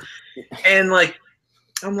whatever, and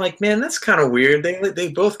I'm like, man, that's kind of weird. They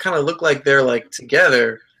both kind of look like they're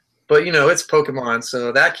together, but it's Pokemon,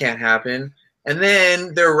 so that can't happen. And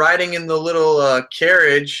then they're riding in the little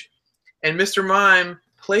carriage, and Mr. Mime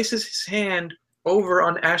places his hand over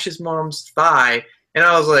on Ash's mom's thigh, and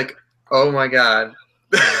I was like, oh my god,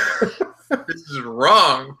 this is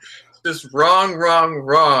wrong. It's just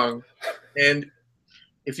wrong. And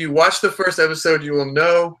if you watch the first episode, you will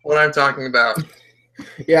know what I'm talking about.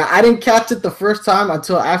 Yeah, I didn't catch it the first time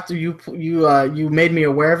until after you made me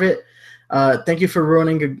aware of it. Thank you for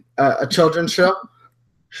ruining a children's show.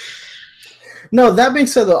 No, that being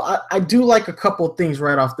said, though, I do like a couple of things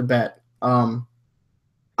right off the bat.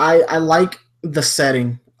 I like the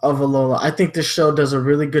setting of Alola. I think this show does a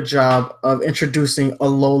really good job of introducing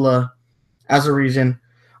Alola as a region.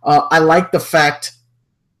 I like the fact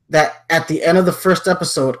that at the end of the first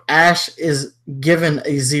episode, Ash is given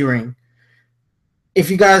a Z-Ring. If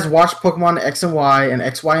you guys watch Pokemon X and Y and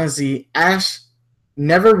X, Y, and Z, Ash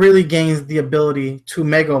never really gains the ability to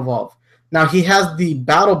Mega Evolve. Now, he has the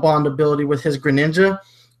Battle Bond ability with his Greninja,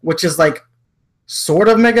 which is sort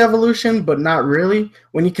of Mega Evolution, but not really.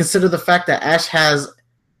 When you consider the fact that Ash has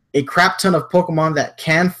a crap ton of Pokemon that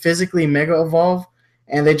can physically Mega Evolve,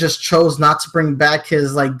 and they just chose not to bring back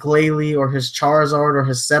his Glalie or his Charizard or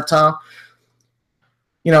his Sceptile.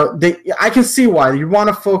 I can see why. You want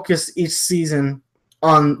to focus each season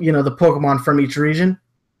on, the Pokemon from each region.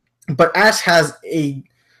 But Ash has a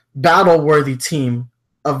battle-worthy team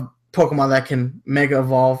of Pokemon that can Mega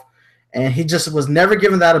Evolve, and he just was never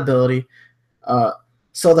given that ability.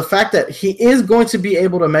 So the fact that he is going to be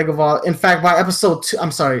able to Mega Evolve, in fact, by episode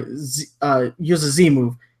 2, use a Z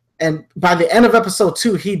move, and by the end of episode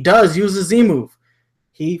 2, he does use a Z move.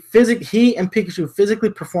 He and Pikachu physically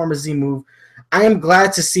perform a Z move. I am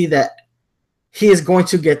glad to see that he is going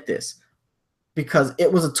to get this, because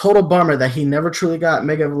it was a total bummer that he never truly got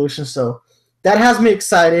Mega Evolution. So that has me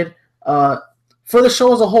excited for the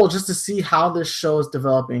show as a whole, just to see how this show is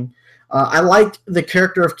developing. I like the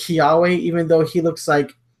character of Kiawe, even though he looks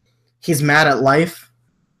like he's mad at life.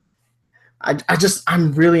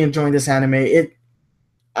 I'm really enjoying this anime.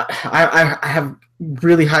 I have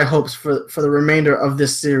really high hopes for the remainder of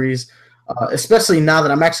this series, especially now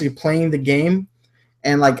that I'm actually playing the game,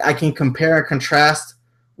 and like I can compare and contrast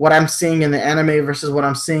what I'm seeing in the anime versus what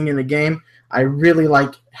I'm seeing in the game. I really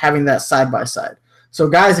like having that side by side. So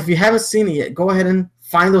guys, if you haven't seen it yet, go ahead and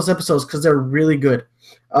find those episodes because they're really good.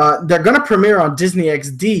 They're going to premiere on Disney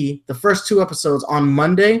XD, the first 2 episodes, on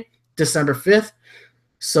Monday, December 5th.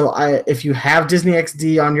 So if you have Disney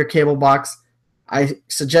XD on your cable box, I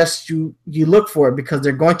suggest you look for it, because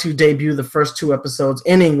they're going to debut the first 2 episodes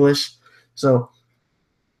in English. So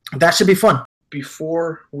that should be fun.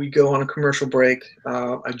 Before we go on a commercial break,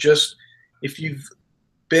 if you've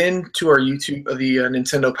been to our YouTube, the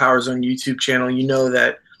Nintendo Power Zone YouTube channel, you know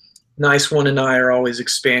that Nice One and I are always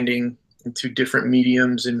expanding into different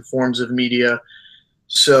mediums and forms of media.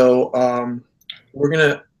 So we're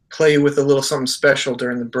going to play with a little something special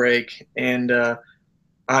during the break. And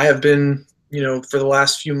I have been, for the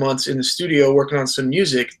last few months in the studio working on some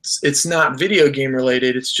music. It's not video game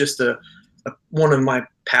related. It's just one of my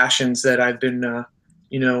passions that I've been,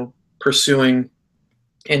 pursuing.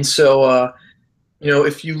 And so,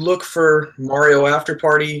 if you look for Mario After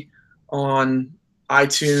Party on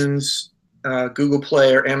iTunes, Google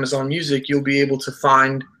Play, or Amazon Music, you'll be able to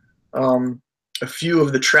find a few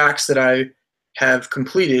of the tracks that I have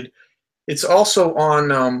completed. It's also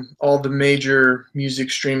on all the major music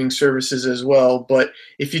streaming services as well, but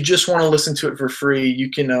if you just want to listen to it for free, you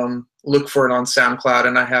can look for it on SoundCloud,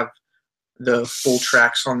 and I have the full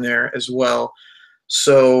tracks on there as well.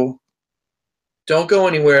 So don't go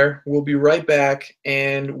anywhere. We'll be right back,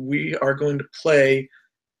 and we are going to play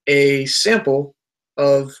a sample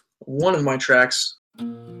of one of my tracks.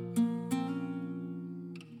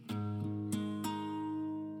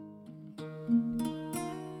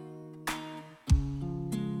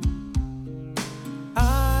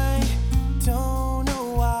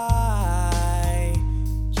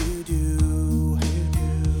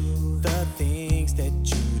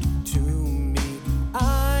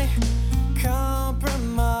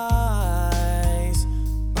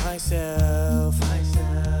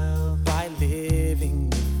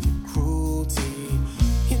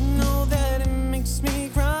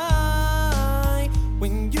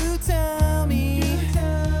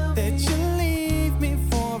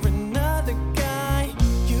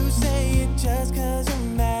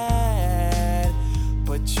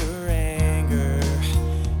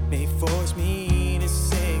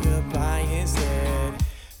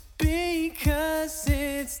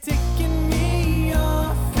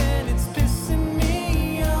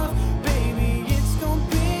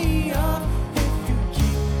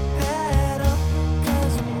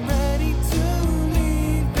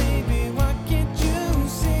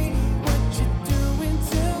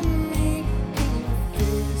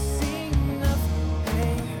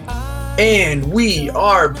 And we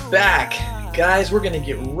are back. Guys, we're going to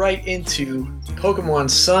get right into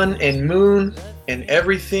Pokemon Sun and Moon and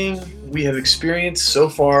everything we have experienced so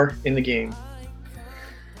far in the game.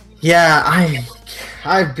 Yeah,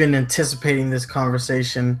 I've been anticipating this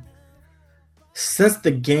conversation since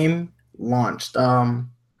the game launched. Well,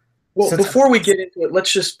 before we get into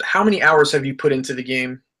it, how many hours have you put into the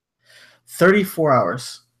game? 34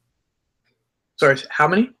 hours. Sorry, how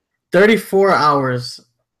many? 34 hours.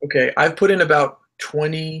 Okay, I've put in about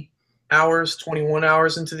 20 hours, 21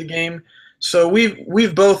 hours into the game. So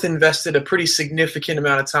we've both invested a pretty significant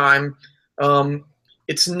amount of time.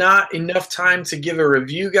 It's not enough time to give a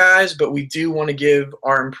review, guys, but we do want to give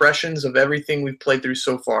our impressions of everything we've played through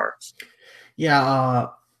so far. Yeah,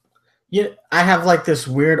 I have like this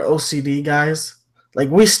weird OCD, guys. Like,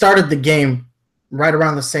 we started the game right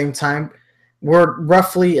around the same time. We're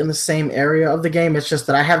roughly in the same area of the game. It's just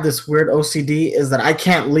that I have this weird OCD, is that I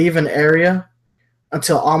can't leave an area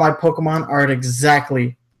until all my Pokemon are at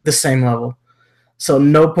exactly the same level. So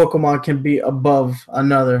no Pokemon can be above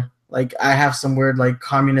another. Like, I have some weird like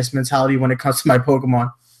communist mentality when it comes to my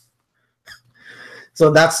Pokemon.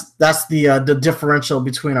 So that's the differential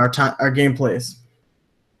between our gameplays.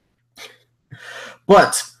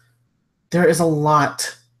 But there is a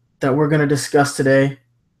lot that we're going to discuss today.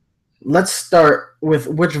 Let's start with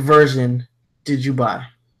which version did you buy?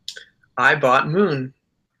 I bought Moon.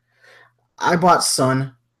 I bought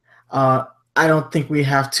Sun. I don't think we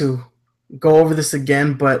have to go over this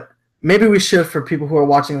again, but maybe we should for people who are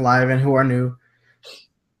watching live and who are new.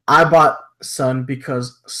 I bought Sun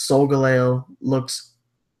because Solgaleo looks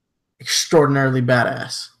extraordinarily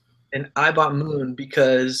badass. And I bought Moon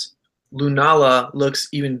because Lunala looks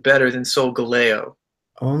even better than Solgaleo.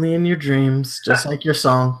 Only in your dreams, just like your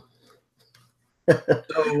song.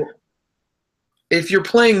 So if you're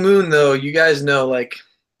playing Moon, though, you guys know, like,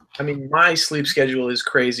 I mean, my sleep schedule is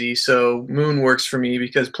crazy, so Moon works for me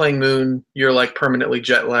because playing Moon, you're like permanently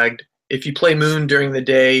jet lagged. If you play Moon during the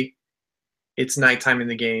day, it's nighttime in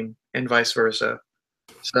the game, and vice versa.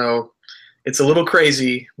 So it's a little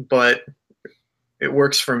crazy, but it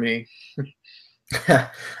works for me. I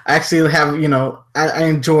actually have, I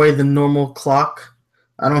enjoy the normal clock.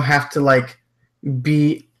 I don't have to like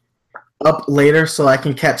be up later so I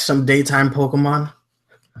can catch some daytime Pokemon.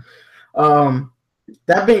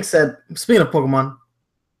 That being said, speaking of Pokemon,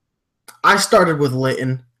 I started with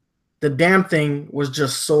Litten. The damn thing was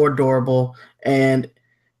just so adorable, and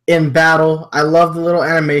in battle, I love the little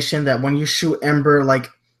animation that when you shoot Ember, like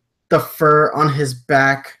the fur on his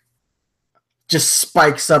back just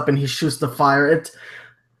spikes up and he shoots the fire. It's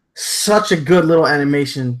such a good little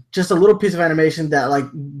animation. Just a little piece of animation that like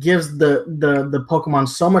gives the Pokemon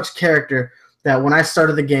so much character that when I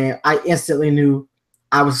started the game, I instantly knew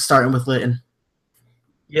I was starting with Litten.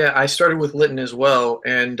 Yeah, I started with Litten as well,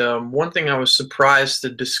 and one thing I was surprised to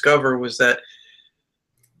discover was that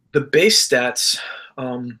the base stats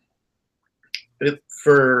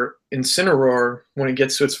for Incineroar, when it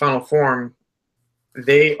gets to its final form,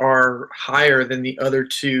 they are higher than the other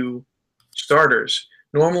two starters.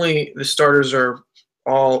 Normally, the starters are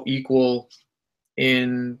all equal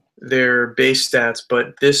in their base stats,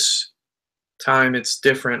 but this time it's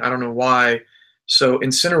different. I don't know why. So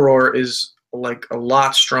Incineroar is like a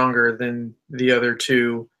lot stronger than the other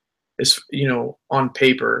two, is on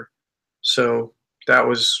paper. So that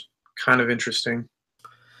was kind of interesting.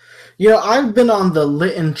 I've been on the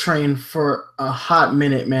Litten train for a hot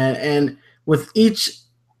minute, man, and with each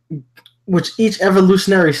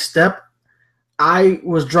evolutionary step, I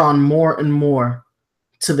was drawn more and more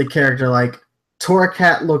to the character. Like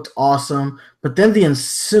Torracat looked awesome, but then the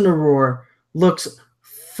Incineroar looks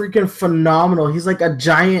freaking phenomenal. He's like a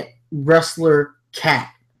giant wrestler cat.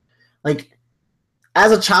 Like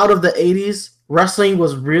as a child of the 80s, wrestling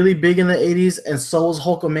was really big in the 80s, and so was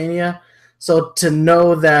Hulkamania. So to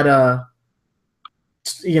know that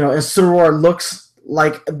Incineroar looks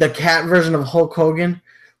like the cat version of Hulk Hogan,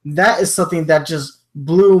 that is something that just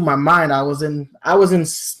blew my mind. I was in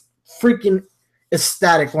freaking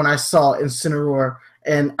ecstatic when I saw Incineroar,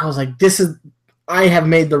 and I was like, I have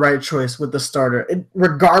made the right choice with the starter,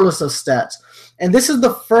 regardless of stats. And this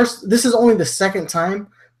is only the second time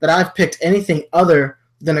that I've picked anything other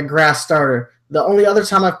than a grass starter. The only other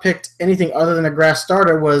time I've picked anything other than a grass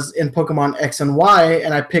starter was in Pokemon X and Y,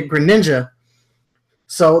 and I picked Greninja.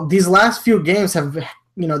 So these last few games have,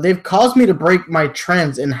 they've caused me to break my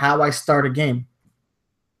trends in how I start a game.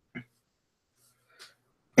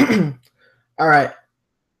 All right.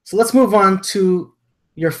 So let's move on to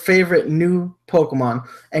your favorite new Pokemon.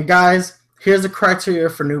 And guys, here's the criteria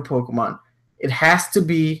for new Pokemon. It has to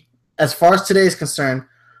be, as far as today is concerned,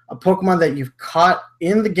 a Pokemon that you've caught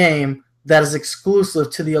in the game that is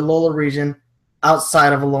exclusive to the Alola region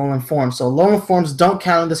outside of Alolan forms. So Alolan forms don't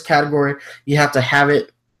count in this category. You have to have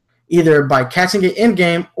it either by catching it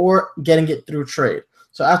in-game or getting it through trade.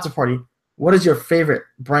 So After Party, what is your favorite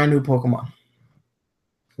brand new Pokemon?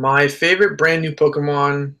 My favorite brand new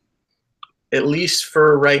Pokemon, at least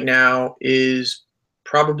for right now, is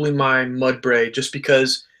probably my Mudbray, just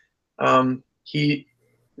because the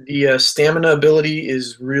stamina ability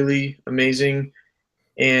is really amazing,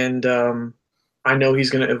 and I know he's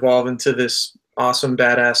going to evolve into this awesome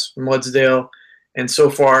badass Mudsdale, and so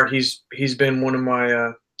far he's been one of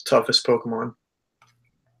my toughest Pokemon.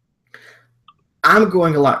 I'm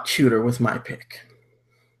going a lot cuter with my pick.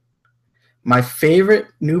 My favorite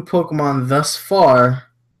new Pokemon thus far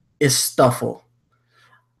is Stuffle.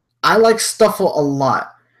 I like Stuffle a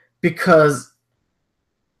lot because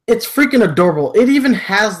it's freaking adorable. It even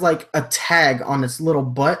has like a tag on its little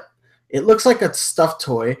butt. It looks like a stuffed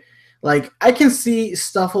toy. Like I can see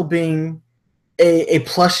Stuffle being a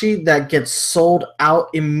plushie that gets sold out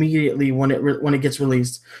immediately when it gets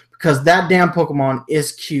released, because that damn Pokemon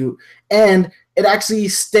is cute, and it actually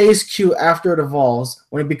stays cute after it evolves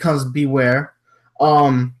when it becomes Beware.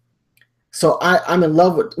 So I'm in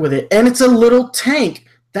love with it. And it's a little tank.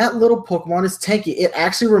 That little Pokemon is tanky. It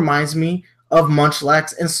actually reminds me of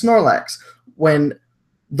Munchlax and Snorlax. When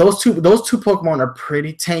those two Pokemon are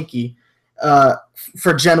pretty tanky uh,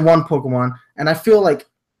 for Gen 1 Pokemon. And I feel like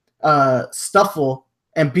Stuffle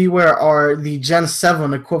and Beware are the Gen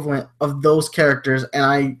 7 equivalent of those characters. And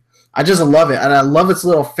I just love it. And I love its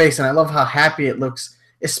little face. And I love how happy it looks,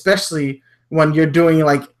 especially when you're doing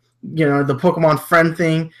like, the Pokemon friend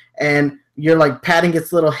thing and you're like patting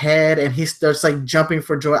its little head and he starts like jumping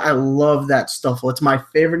for joy. I love that Stuffle. It's my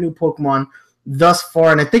favorite new Pokemon thus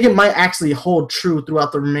far, and I think it might actually hold true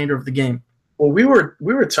throughout the remainder of the game. Well, we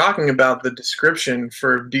were talking about the description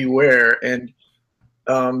for Beware, and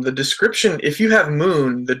the description, if you have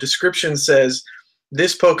Moon, the description says,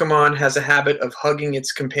 this Pokemon has a habit of hugging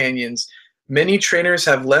its companions. Many trainers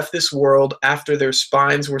have left this world after their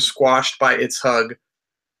spines were squashed by its hug.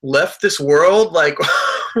 Left this world? Like,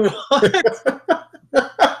 what?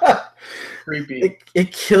 Creepy.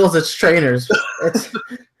 It kills its trainers. I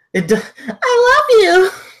love you.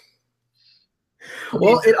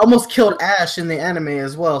 Well, it almost killed Ash in the anime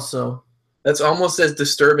as well, so. That's almost as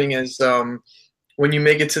disturbing as when you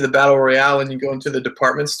make it to the Battle Royale and you go into the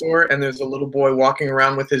department store and there's a little boy walking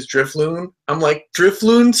around with his Drifloon. I'm like,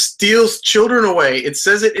 Drifloon steals children away. It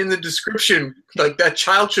says it in the description. Like, that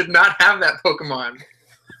child should not have that Pokemon.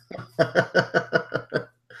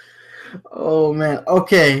 Oh, man.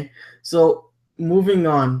 Okay, so moving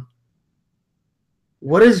on.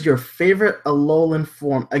 What is your favorite Alolan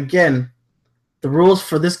form? Again, the rules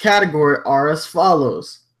for this category are as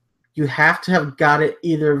follows. You have to have got it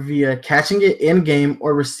either via catching it in-game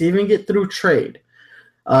or receiving it through trade.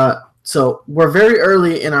 So we're very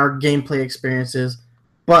early in our gameplay experiences,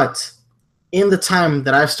 but in the time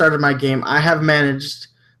that I've started my game, I have managed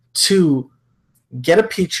to get a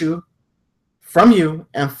Pichu from you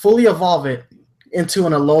and fully evolve it into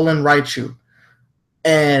an Alolan Raichu.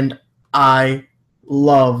 And I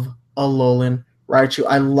love Alolan Raichu.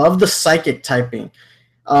 I love the Psychic typing.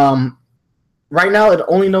 Right now, it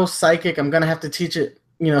only knows Psychic. I'm going to have to teach it,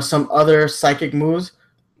 some other Psychic moves.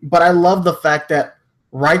 But I love the fact that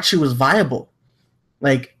Raichu is viable.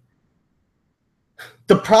 Like,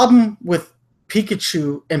 the problem with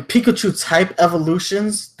Pikachu and Pikachu type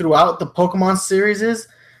evolutions throughout the Pokemon series is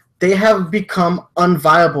they have become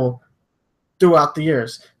unviable throughout the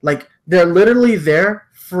years. Like, they're literally there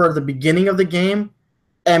for the beginning of the game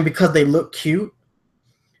and because they look cute.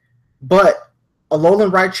 But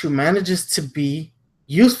Alolan Raichu manages to be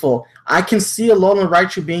useful. I can see Alolan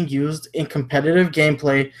Raichu being used in competitive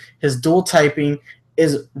gameplay. His dual typing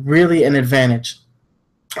is really an advantage.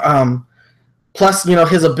 Plus,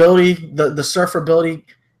 his ability, the Surfer ability,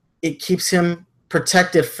 it keeps him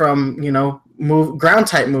protected from, ground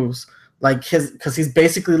type moves. Like because he's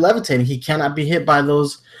basically levitating. He cannot be hit by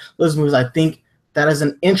those moves. I think that is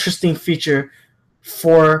an interesting feature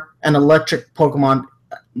for an electric Pokemon.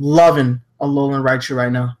 Loving Alolan Raichu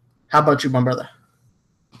right now. How about you, my brother?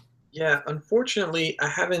 Yeah, unfortunately, I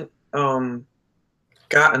haven't gotten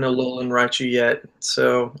Alolan Raichu yet,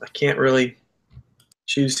 so I can't really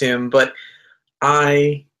choose him. But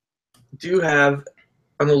I do have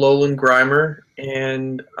an Alolan Grimer,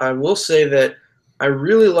 and I will say that I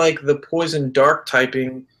really like the Poison Dark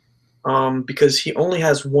typing because he only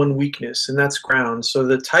has one weakness, and that's ground. So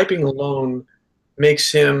the typing alone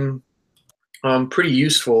makes him pretty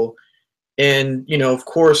useful. And, of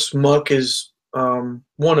course, Muck is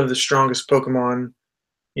one of the strongest Pokemon,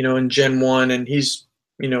 in Gen 1, and he's,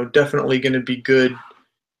 definitely going to be good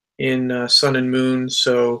in Sun and Moon.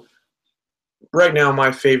 So right now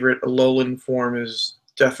my favorite Alolan form is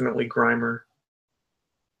definitely Grimer.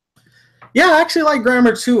 Yeah, I actually like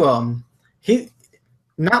Grimer too. He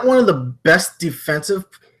not one of the best defensive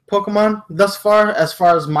Pokemon thus far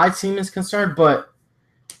as my team is concerned, but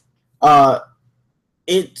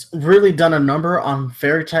it's really done a number on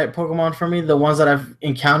fairy type Pokemon for me. The ones that I've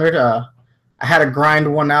encountered, I had to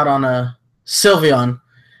grind one out on a Sylveon,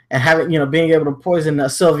 and having being able to poison a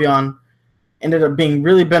Sylveon ended up being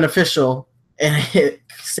really beneficial, and it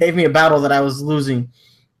saved me a battle that I was losing.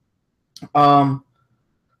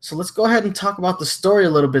 So let's go ahead and talk about the story a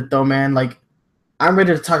little bit, though, man. Like, I'm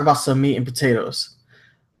ready to talk about some meat and potatoes.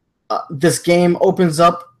 This game opens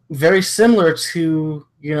up very similar to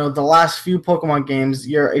the last few Pokemon games.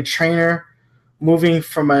 You're a trainer moving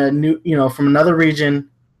from from another region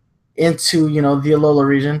into the Alola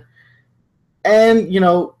region, and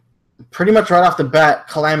pretty much right off the bat,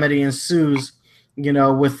 calamity ensues.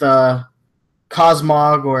 With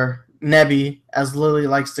Cosmog, or Nebby, as Lily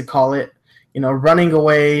likes to call it, running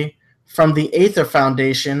away from the Aether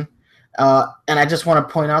Foundation, And I just want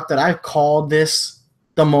to point out that I called this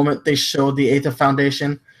the moment they showed the Aether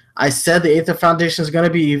Foundation. I said the Aether Foundation is going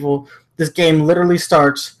to be evil. This game literally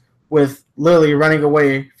starts with Lily running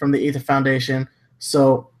away from the Aether Foundation.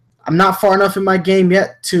 So I'm not far enough in my game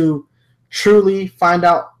yet to truly find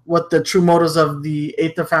out what the true motives of the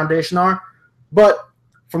Aether Foundation are. But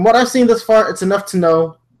from what I've seen thus far, it's enough to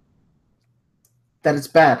know that it's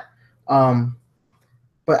bad. Um,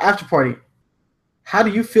 but After Party, how do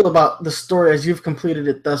you feel about the story as you've completed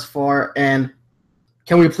it thus far? And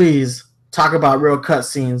can we please talk about real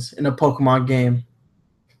cutscenes in a Pokemon game?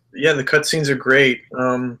 Yeah, the cutscenes are great.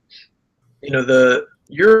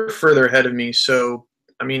 You're further ahead of me, so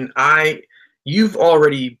I mean, you've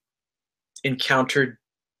already encountered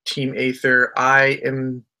Team Aether. I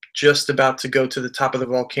am just about to go to the top of the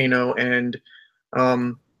volcano and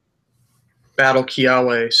um, battle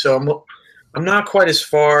Kiawe. So I'm not quite as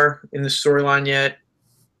far in the storyline yet.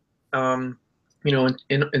 Um,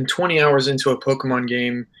 in 20 hours into a Pokemon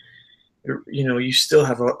game, you still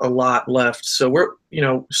have a lot left. So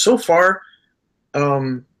so far,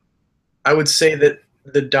 um, I would say that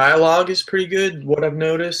the dialogue is pretty good. What I've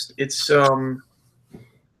noticed, it's the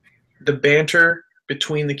banter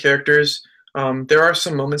between the characters. There are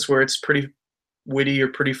some moments where it's pretty witty or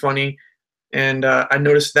pretty funny, and I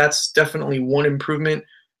noticed that's definitely one improvement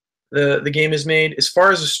the game has made. As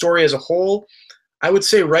far as the story as a whole, I would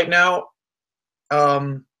say right now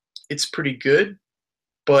it's pretty good,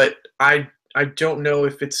 but I don't know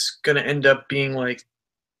if it's gonna end up being like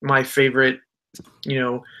my favorite, you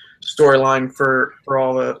know, storyline for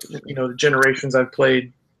all the generations I've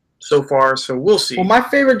played so far. So we'll Well, see. my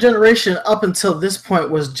favorite generation up until this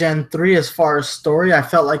point was Gen 3 as far as story. I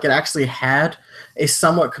felt like it actually had a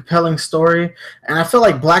somewhat compelling story. And I feel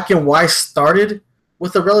like Black and White started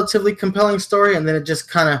with a relatively compelling story, and then it just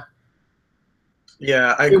kind of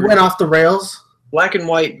Yeah, I it agree. went off the rails. Black and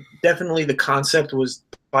White, definitely the concept was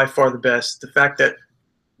by far the best. The fact that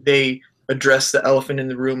they addressed the elephant in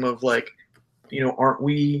the room of like, aren't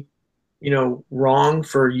we, wrong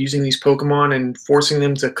for using these Pokemon and forcing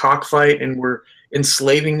them to cockfight, and we're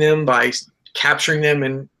enslaving them by capturing them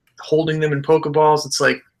and holding them in Pokeballs. It's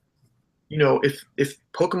like, if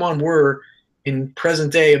Pokemon were in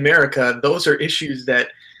present day America, those are issues that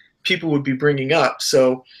people would be bringing up.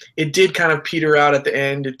 So it did kind of peter out at the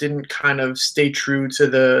end. It didn't kind of stay true to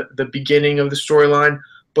the beginning of the storyline.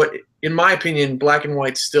 But in my opinion, Black and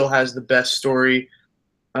White still has the best story.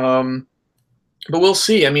 Um, but we'll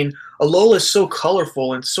see. I mean, Alola is so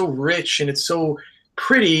colorful and so rich and it's so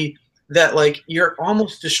pretty that like you're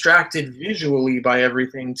almost distracted visually by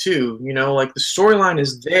everything too. Like the storyline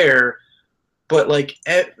is there, but like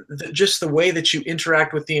just the way that you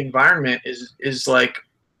interact with the environment is like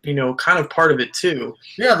kind of part of it too.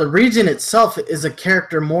 Yeah, the region itself is a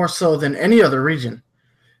character more so than any other region.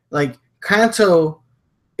 Like Kanto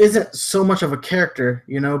isn't so much of a character,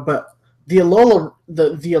 but the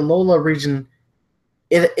Alola region,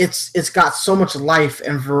 it's got so much life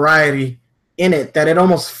and variety in it that it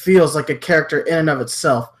almost feels like a character in and of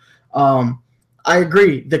itself. Um, I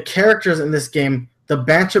agree. The characters in this game, the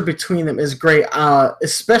banter between them is great,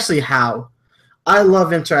 especially How. I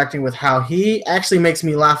love interacting with How. He actually makes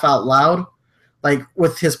me laugh out loud, like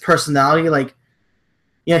with his personality. Like,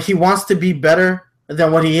 he wants to be better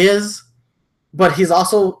than what he is, but he's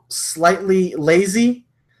also slightly lazy.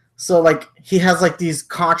 So like he has like these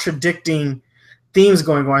contradicting themes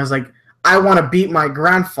going on. He's like, I want to beat my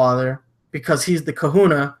grandfather because he's the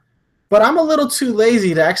Kahuna, but I'm a little too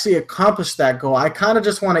lazy to actually accomplish that goal. I kind of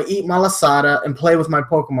just want to eat my Lasada and play with my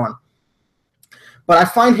Pokemon. But I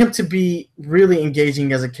find him to be really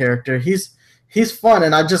engaging as a character. He's fun,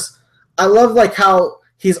 and I love like how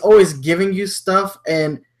he's always giving you stuff,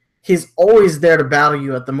 and he's always there to battle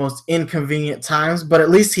you at the most inconvenient times. But at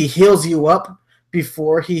least he heals you up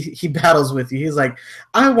before he battles with you. He's like,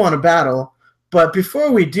 I want to battle, but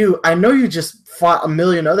before we do, I know you just fought a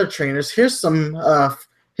million other trainers. Here's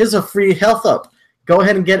a free health up. Go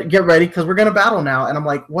ahead and get ready because we're gonna battle now. And I'm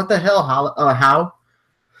like, what the hell? How?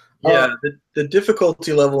 Yeah, the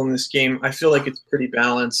difficulty level in this game, I feel like it's pretty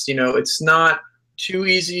balanced. It's not too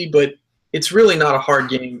easy, but it's really not a hard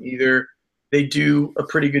game either. They do a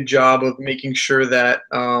pretty good job of making sure that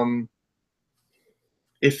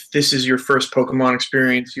if this is your first Pokemon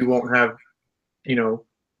experience, you won't have,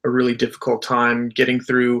 a really difficult time getting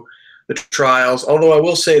through the trials. Although I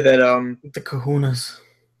will say that The Kahunas.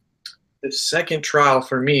 the second trial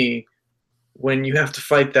for me, when you have to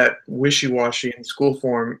fight that Wishy-Washy in school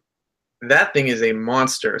form, that thing is a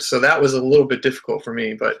monster. So that was a little bit difficult for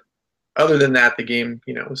me, but other than that, the game,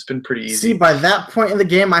 it's been pretty See, easy. by that point in the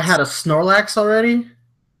game, I had a Snorlax already.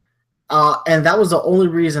 And that was the only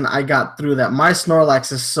reason I got through that. My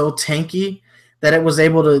Snorlax is so tanky that it was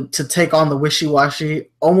able to take on the Wishy-Washy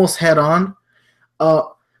almost head on. Uh,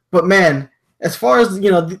 but man, as far as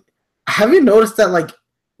have you noticed that like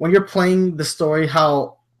when you're playing the story,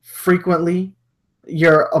 how frequently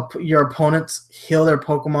your opponents heal their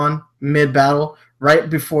Pokemon mid battle right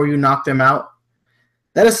before you knock them out?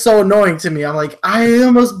 That is so annoying to me. I'm like, I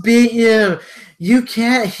almost beat you. You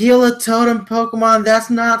can't heal a totem Pokemon. That's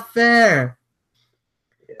not fair.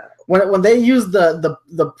 Yeah. When they used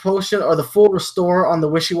the potion or the full restore on the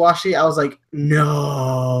Wishy-Washy, I was like,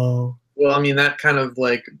 no. Well, I mean, that kind of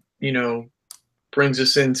like, brings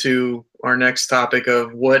us into our next topic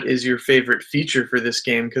of what is your favorite feature for this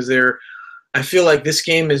game, because I feel like this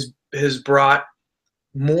game has brought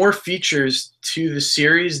more features to the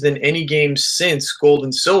series than any game since Gold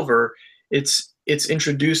and Silver. It's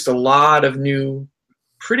introduced a lot of new,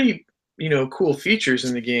 pretty cool features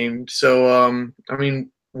in the game. So I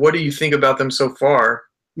mean, what do you think about them so far?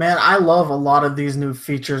 Man, I love a lot of these new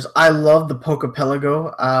features. I love the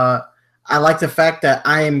Pokepelago. I like the fact that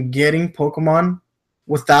I am getting Pokemon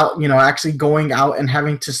without actually going out and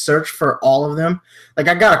having to search for all of them. Like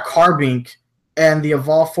I got a Carbink and the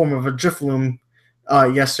evolved form of a Drifloon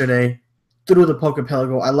yesterday through the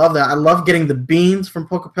Pokepelago. I love that. I love getting the beans from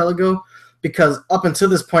Pokepelago because up until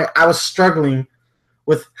this point I was struggling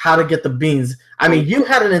with how to get the beans. I mean, you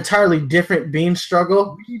had an entirely different bean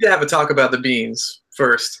struggle. We need to have a talk about the beans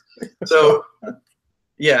first. So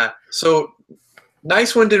yeah, so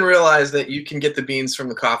Nice One didn't realize that you can get the beans from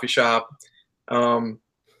the coffee shop.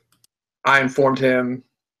 I informed him,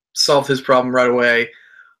 solved his problem right away.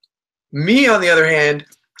 Me, on the other hand,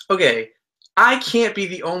 okay, I can't be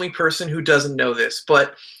the only person who doesn't know this,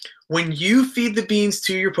 but when you feed the beans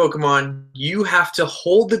to your Pokemon, you have to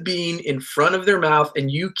hold the bean in front of their mouth,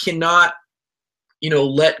 and you cannot,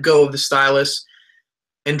 let go of the stylus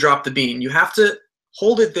and drop the bean. You have to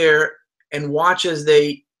hold it there and watch as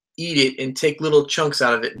they eat it and take little chunks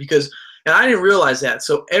out of it. And I didn't realize that.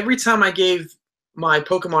 So every time I gave my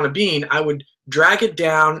Pokemon a bean, I would drag it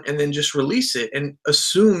down and then just release it and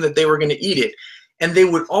assume that they were going to eat it. And they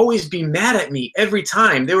would always be mad at me every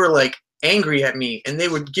time. They were like angry at me, and they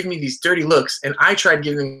would give me these dirty looks. And I tried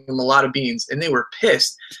giving them a lot of beans, and they were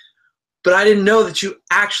pissed. But I didn't know that you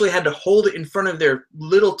actually had to hold it in front of their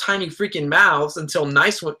little tiny freaking mouths until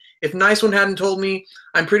Nice One. If Nice One hadn't told me,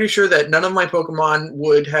 I'm pretty sure that none of my Pokemon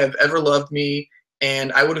would have ever loved me,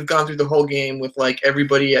 and I would have gone through the whole game with like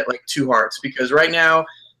everybody at like 2 hearts. Because right now,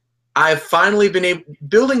 I've finally been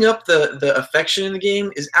building up the affection in the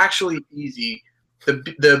game is actually easy.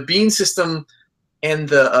 The bean system and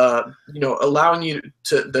the allowing you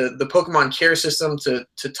to the Pokemon care system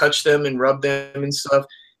to touch them and rub them and stuff,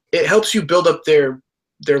 it helps you build up their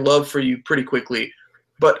love for you pretty quickly.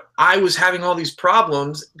 But I was having all these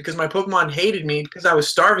problems because my Pokemon hated me because I was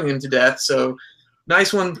starving them to death. So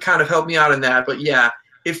Nice One kind of helped me out in that. But yeah,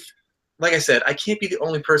 like I said, I can't be the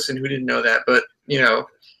only person who didn't know that. But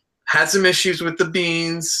had some issues with the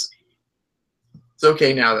beans. It's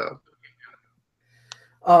okay now though.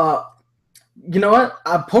 You know what?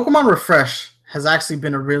 Pokemon Refresh has actually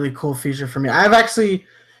been a really cool feature for me. I've actually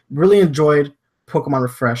really enjoyed Pokemon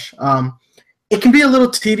Refresh. It can be a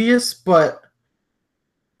little tedious, but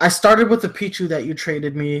I started with the Pichu that you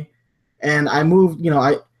traded me, and I moved.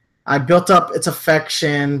 I built up its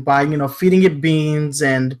affection by feeding it beans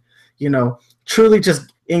and truly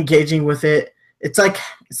just engaging with it. It's like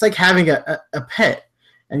having a pet,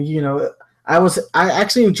 and I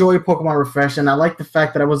actually enjoy Pokemon Refresh, and I like the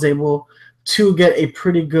fact that I was able to get a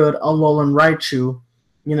pretty good Alolan Raichu,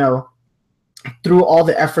 through all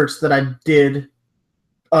the efforts that I did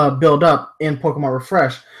build up in Pokemon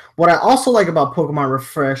Refresh. What I also like about Pokemon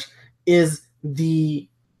Refresh is the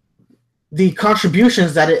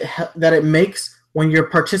contributions that it makes when you're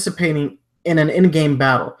participating in an in-game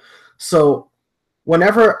battle. So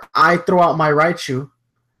whenever I throw out my Raichu,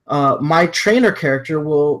 my trainer character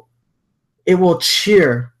will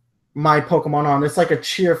cheer my Pokemon on. It's like a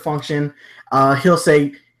cheer function. He'll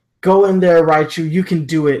say, "Go in there, Raichu, you can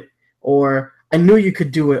do it," or "I knew you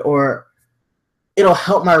could do it," or it'll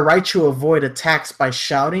help my Raichu avoid attacks by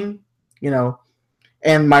shouting,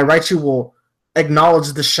 and my Raichu will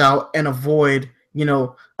acknowledge the shout and avoid,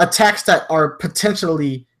 attacks that are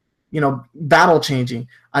potentially, battle changing.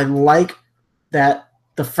 I like that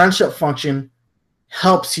the friendship function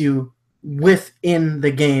helps you within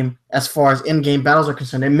the game as far as in-game battles are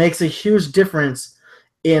concerned. It makes a huge difference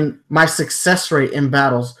in my success rate in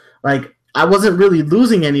battles. Like, I wasn't really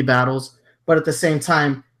losing any battles, but at the same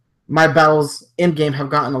time, my battles in-game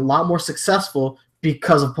have gotten a lot more successful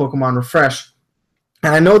because of Pokemon Refresh.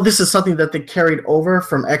 And I know this is something that they carried over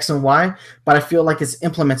from X and Y, but I feel like it's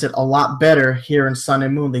implemented a lot better here in Sun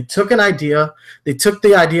and Moon. They took the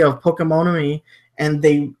idea of Pokemon Me, and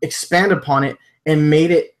they expanded upon it and made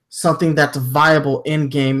it something that's viable in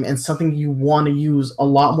game and something you want to use a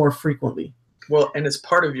lot more frequently. Well, and it's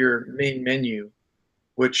part of your main menu,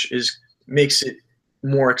 which is makes it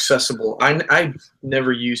more accessible. I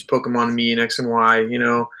never used Pokemon Me and X and Y,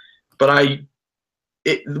 but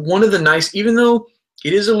one of the nice, even though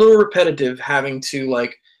it is a little repetitive having to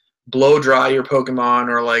like blow dry your Pokemon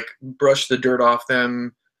or like brush the dirt off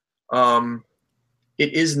them.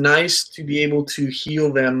 It is nice to be able to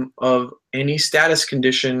heal them of any status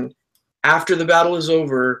condition after the battle is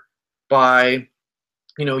over by,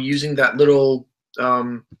 using that little,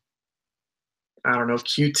 I don't know,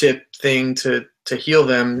 Q-tip thing to heal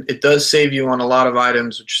them. It does save you on a lot of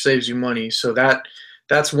items, which saves you money. So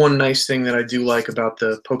that's one nice thing that I do like about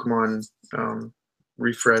the Pokemon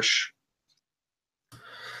refresh.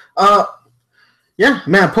 Yeah,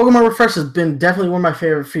 man, Pokemon Refresh has been definitely one of my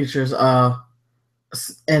favorite features.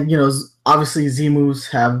 And obviously Z moves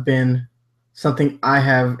have been something I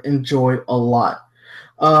have enjoyed a lot.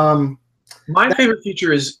 My favorite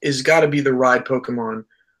feature is got to be the ride Pokemon.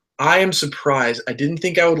 I am surprised. I didn't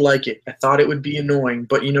think I would like it. I thought it would be annoying,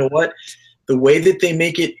 but you know what? The way that they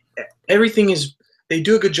make it, they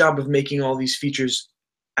do a good job of making all these features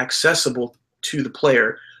accessible to the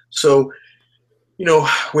player. So,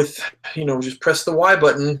 with, just press the Y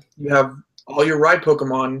button, you have all your ride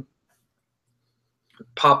Pokemon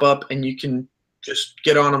pop up, and you can just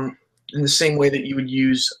get on them in the same way that you would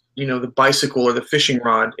use, the bicycle or the fishing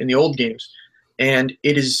rod in the old games. And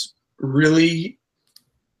it is really,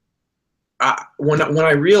 when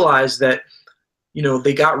I realized that,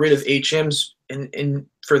 they got rid of HMs and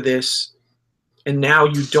for this, and now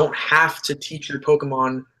you don't have to teach your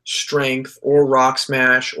Pokemon strength or rock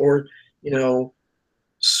smash or,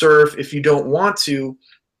 surf if you don't want to.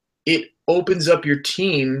 It opens up your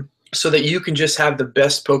team so that you can just have the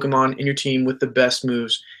best Pokemon in your team with the best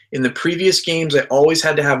moves. In the previous games, I always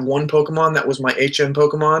had to have one Pokemon that was my HM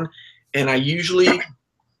Pokemon, and I usually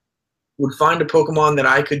would find a Pokemon that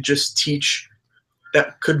I could just teach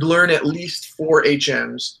that could learn at least 4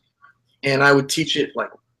 HMs, and I would teach it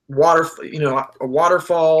like a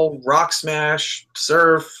waterfall, rock smash,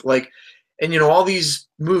 surf, and all these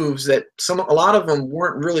moves that a lot of them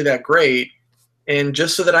weren't really that great, and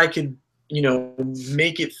just so that I could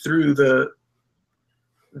make it through the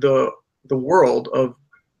world of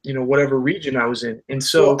whatever region I was in. And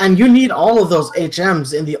so and you need all of those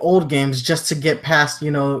HMs in the old games just to get past,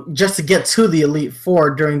 just to get to the Elite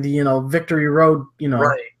Four during the Victory Road,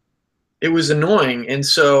 Right. It was annoying, and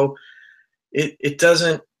so it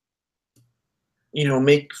doesn't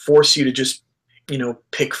force you to just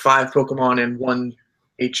pick 5 Pokemon and 1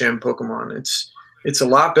 HM Pokemon. It's a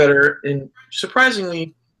lot better, and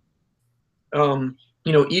surprisingly,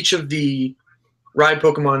 each of the ride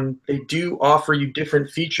Pokemon, they do offer you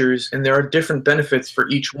different features, and there are different benefits for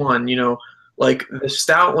each one. Like the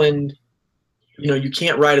Stoutland, you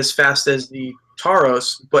can't ride as fast as the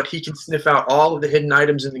Tauros, but he can sniff out all of the hidden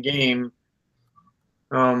items in the game,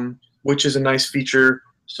 which is a nice feature.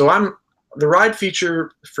 So the ride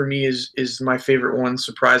feature for me is my favorite one,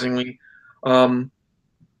 surprisingly.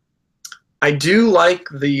 I do like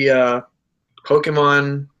the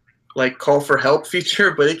Pokemon call for help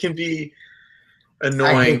feature, but it can be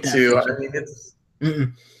annoying too. Feature. I mean, it's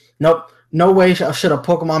nope. No way should a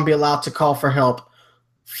Pokemon be allowed to call for help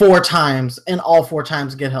 4 times and all 4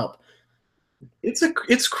 times get help.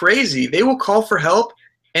 It's crazy. They will call for help,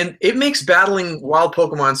 and it makes battling wild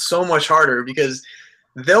Pokemon so much harder because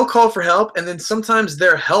they'll call for help, and then sometimes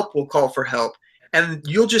their help will call for help, and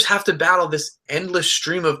you'll just have to battle this endless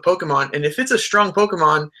stream of Pokemon. And if it's a strong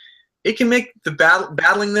Pokemon, it can make the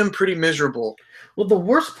battling them pretty miserable. Well, the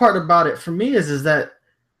worst part about it for me is that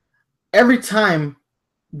every time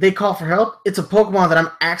they call for help, it's a Pokemon that I'm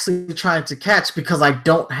actually trying to catch because I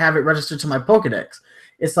don't have it registered to my Pokedex.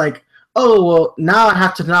 It's like, oh, well, now I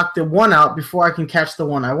have to knock the one out before I can catch the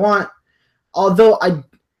one I want. Although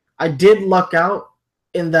I did luck out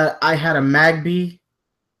in that I had a Magby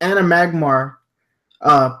and a Magmar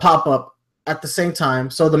pop up at the same time.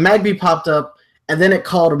 So the Magby popped up, and then it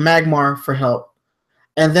called a Magmar for help.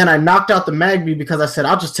 And then I knocked out the Magby because I said,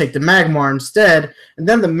 I'll just take the Magmar instead. And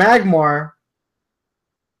then the Magmar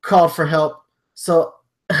called for help. So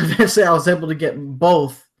eventually I was able to get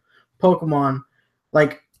both Pokemon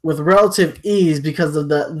with relative ease because of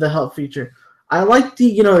the help feature. I like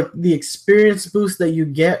the experience boost that you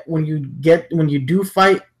get when you do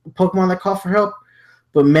fight Pokemon that call for help.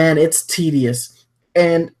 But man, it's tedious.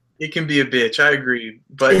 And It can be a bitch. I agree,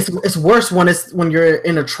 but It's worse when you're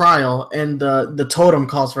in a trial and the totem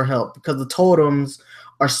calls for help because the totems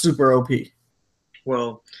are super OP.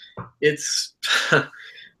 well, it's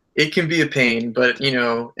it can be a pain. But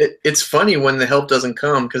it's funny when the help doesn't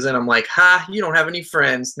come because then I'm like, ha, you don't have any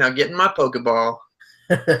friends. Now get in my Pokeball.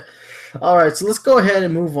 All right, so let's go ahead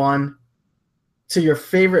and move on to your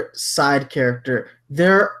favorite side character.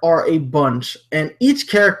 There are a bunch, and each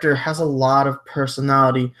character has a lot of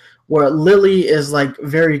personality. Where Lily is like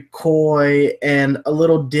very coy and a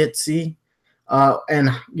little ditzy, and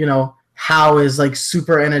How is like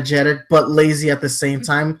super energetic but lazy at the same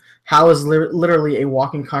time. How is literally a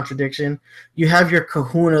walking contradiction. You have your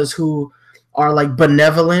Kahunas who are like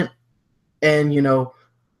benevolent and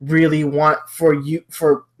really want for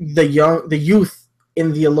the youth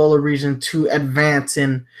in the Alola region to advance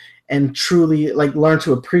and truly like learn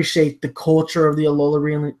to appreciate the culture of the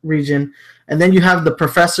Alola region. And then you have the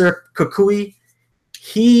Professor Kukui.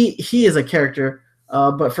 He is a character,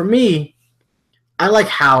 but for me, I like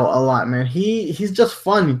Hal a lot, man. He's just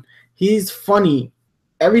fun. He's funny.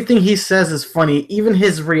 Everything he says is funny. Even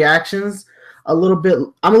his reactions, a little bit.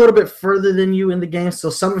 I'm a little bit further than you in the game,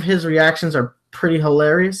 so some of his reactions are pretty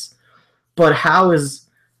hilarious. But Hal is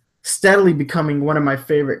steadily becoming one of my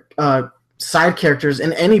favorite side characters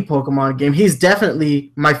in any Pokemon game. He's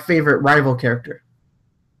definitely my favorite rival character.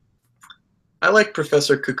 I like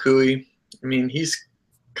Professor Kukui. I mean, he's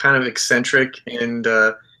kind of eccentric, and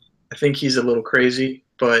I think he's a little crazy,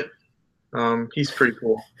 but he's pretty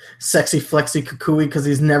cool. Sexy Flexy Kukui because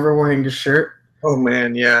he's never wearing a shirt. Oh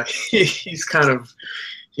man, yeah, he's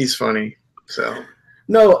funny. So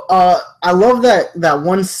no, I love that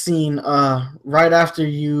one scene right after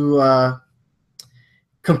you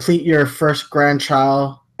complete your first grand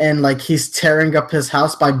trial, and like he's tearing up his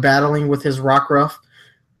house by battling with his Rockruff,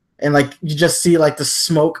 and like you just see like the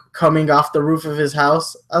smoke coming off the roof of his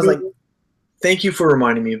house. I was like, thank you for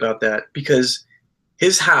reminding me about that because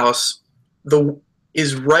his house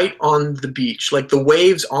is right on the beach. Like the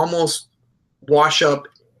waves almost wash up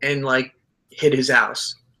and like hit his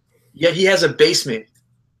house. Yet he has a basement.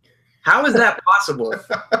 How is that possible?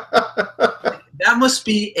 That must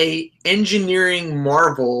be a engineering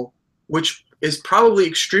marvel, which is probably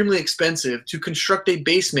extremely expensive to construct a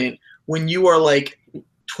basement when you are like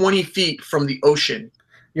 20 feet from the ocean.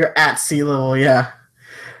 You're at sea level, yeah.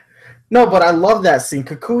 No, but I love that scene.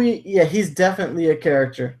 Kukui, yeah, he's definitely a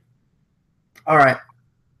character. All right,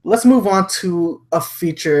 let's move on to a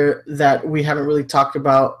feature that we haven't really talked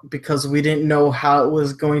about because we didn't know how it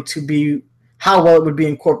was going to be, how well it would be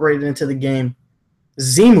incorporated into the game.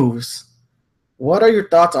 Z moves. What are your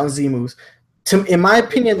thoughts on Z moves? In my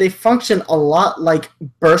opinion, they function a lot like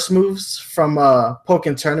burst moves from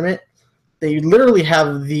Pokken Tournament. They literally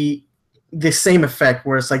have the same effect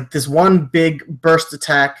where it's like this one big burst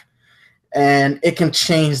attack and it can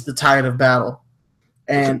change the tide of battle.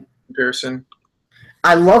 And comparison.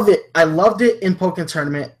 I love it. I loved it in Pokken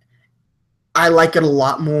Tournament. I like it a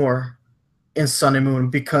lot more in Sun and Moon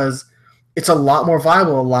because it's a lot more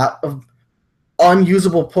viable. A lot of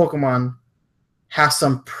unusable Pokemon have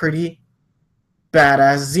some pretty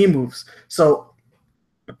badass Z moves. So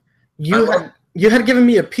you had given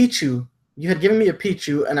me a Pichu. You had given me a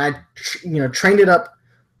Pichu, and I trained it up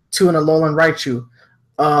to an Alolan Raichu.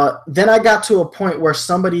 Then I got to a point where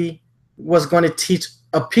somebody was going to teach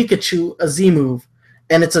a Pikachu a Z move,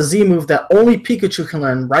 and it's a Z move that only Pikachu can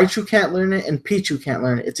learn. Raichu can't learn it, and Pichu can't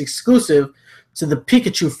learn it. It's exclusive to the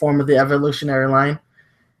Pikachu form of the evolutionary line.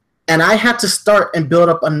 And I had to start and build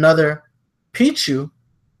up another Pichu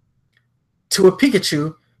to a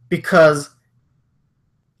Pikachu because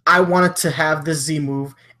I wanted to have this Z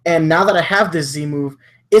move. And now that I have this Z move,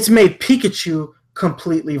 it's made Pikachu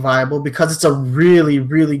completely viable because it's a really,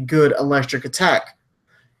 really good electric attack.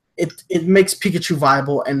 It makes Pikachu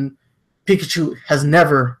viable, and Pikachu has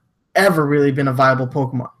never, ever really been a viable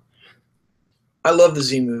Pokemon. I love the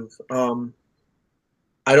Z move.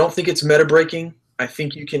 I don't think it's meta breaking. I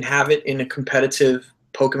think you can have it in a competitive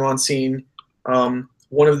Pokemon scene.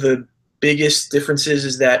 One of the biggest differences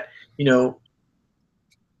is that,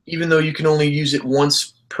 even though you can only use it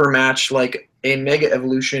once per match, like a Mega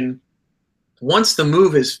Evolution, once the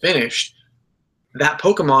move is finished, that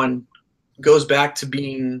Pokemon goes back to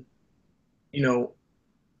being,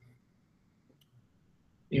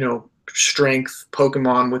 strength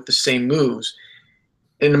Pokemon with the same moves.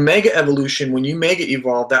 In a Mega Evolution, when you Mega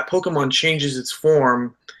Evolve, that Pokemon changes its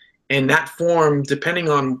form, and that form, depending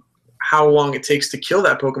on how long it takes to kill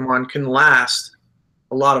that Pokemon, can last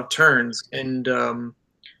a lot of turns. And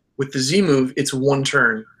with the Z move, it's one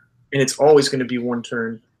turn, and it's always going to be one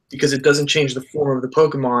turn. because it doesn't change the form of the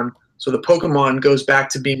Pokemon. So the Pokemon goes back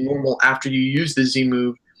to being normal after you use the Z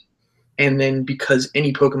move. And then because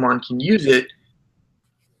any Pokemon can use it,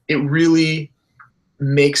 it really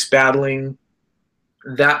makes battling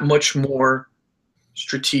that much more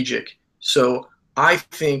strategic. So I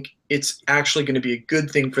think it's actually going to be a good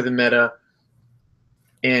thing for the meta,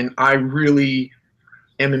 and I really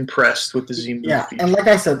am impressed with the Z move Yeah, feature. and like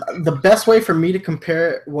I said, the best way for me to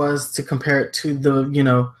compare it was to compare it to the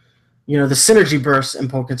the synergy bursts in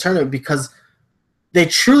Pokemon Tournament, because they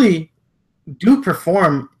truly do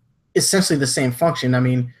perform essentially the same function. I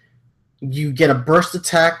mean, you get a burst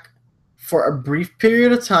attack for a brief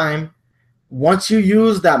period of time. Once you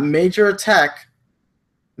use that major attack,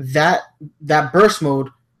 that burst mode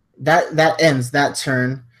that ends that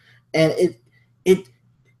turn, and it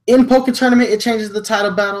in Pokemon Tournament it changes the tide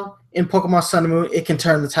of battle. In Pokemon Sun and Moon, it can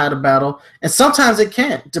turn the tide of battle, and sometimes it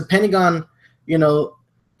can't, depending on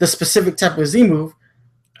the specific type of Z move.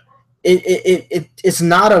 It's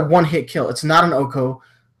not a one hit kill. It's not an Oko.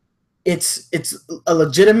 It's a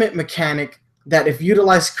legitimate mechanic that, if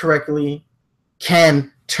utilized correctly,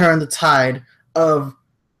 can turn the tide of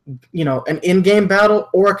an in-game battle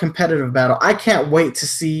or a competitive battle. I can't wait to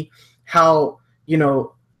see how the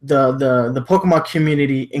Pokemon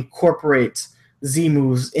community incorporates Z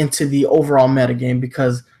moves into the overall metagame,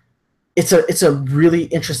 because it's a really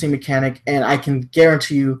interesting mechanic, and I can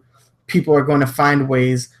guarantee you people are going to find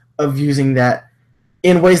ways of using that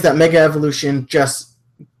in ways that Mega Evolution just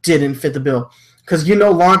didn't fit the bill, because you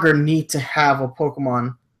no longer need to have a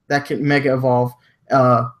Pokemon that can Mega Evolve.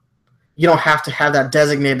 You don't have to have that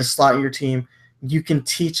designated slot in your team. You can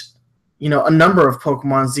teach, a number of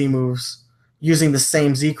Pokemon Z moves using the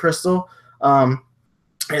same Z Crystal.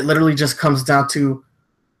 It literally just comes down to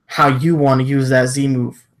how you want to use that Z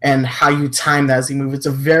move and how you time that Z move. It's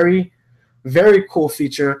a very, very cool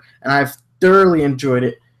feature, and I've thoroughly enjoyed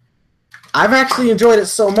it. I've actually enjoyed it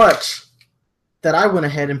so much that I went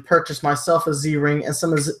ahead and purchased myself a Z ring and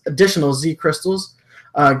some additional Z crystals.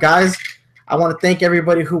 Guys, I want to thank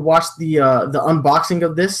everybody who watched the unboxing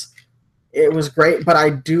of this. It was great, but I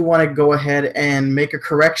do want to go ahead and make a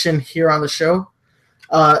correction here on the show.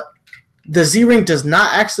 The Z ring does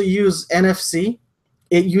not actually use NFC.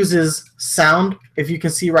 It uses sound. If you can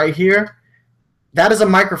see right here, that is a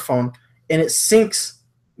microphone, and it syncs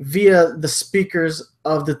via the speakers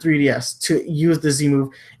of the 3DS to use the Z move.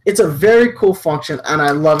 It's a very cool function, and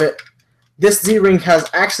I love it. This Z ring has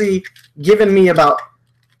actually given me about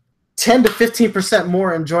 10 to 15%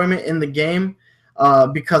 more enjoyment in the game,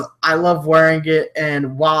 because I love wearing it,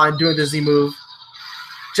 and while I'm doing the Z move,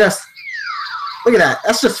 just look at that.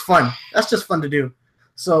 That's just fun. That's just fun to do.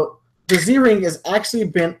 So the Z ring has actually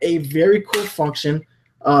been a very cool function,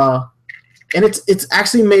 and it's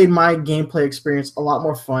actually made my gameplay experience a lot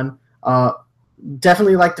more fun.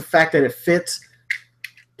 Definitely like the fact that it fits.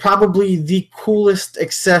 Probably the coolest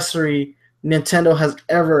accessory Nintendo has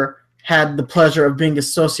ever had the pleasure of being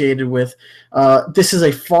associated with. This is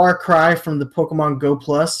a far cry from the Pokemon Go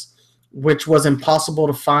Plus, which was impossible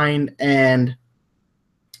to find and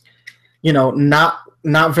not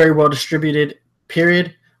very well distributed,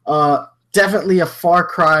 period. Definitely a far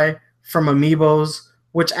cry from Amiibos,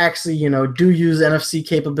 which actually do use NFC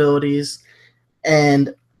capabilities,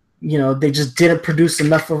 and they just didn't produce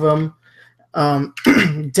enough of them.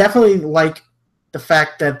 Definitely like the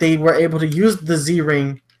fact that they were able to use the Z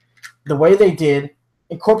ring the way they did,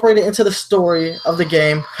 incorporate it into the story of the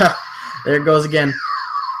game. There it goes again,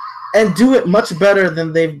 and do it much better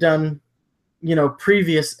than they've done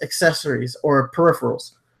previous accessories or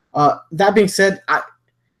peripherals. That being said,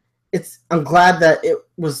 I'm glad that it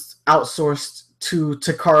was outsourced to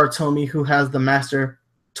Takara Tomy, who has the master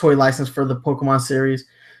toy license for the Pokemon series,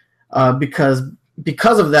 because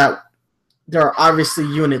of that, there are obviously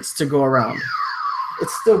units to go around.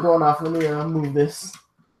 It's still going off. Let me move this.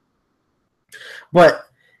 But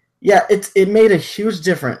yeah, it made a huge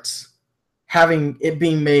difference having it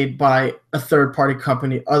being made by a third-party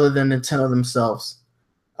company other than Nintendo themselves.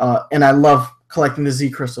 And I love collecting the Z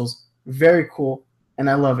crystals. Very cool, and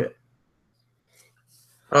I love it.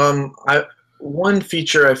 One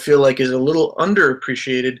feature I feel like is a little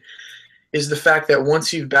underappreciated is the fact that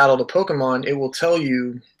once you've battled a Pokemon, it will tell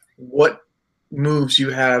you what moves you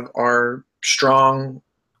have are strong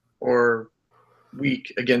or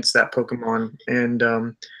weak against that Pokemon. And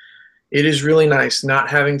it is really nice not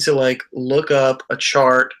having to look up a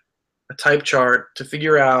chart, a type chart, to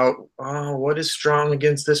figure out what is strong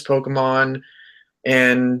against this Pokemon,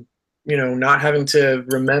 and not having to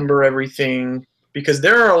remember everything, because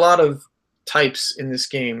there are a lot of types in this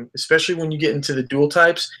game, especially when you get into the dual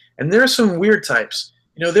types, and there are some weird types.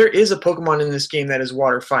 You know, there is a Pokemon in this game that is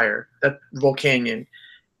water fire, that Volcanion.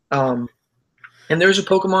 Um, and there's a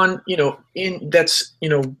Pokemon, in that's,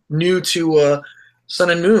 new to Sun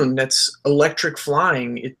and Moon that's electric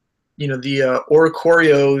flying. The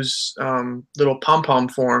Oricorio's little pom pom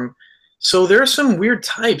form. So there are some weird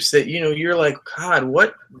types that you're like, God,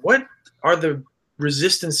 what are the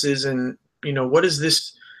resistances, and what is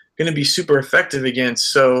this going to be super effective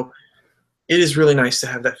against? So it is really nice to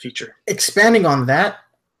have that feature. Expanding on that,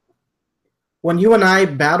 when you and I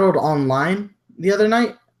battled online the other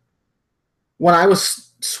night, when I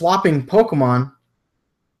was swapping Pokemon,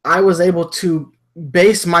 I was able to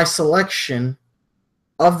base my selection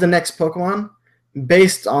of the next Pokemon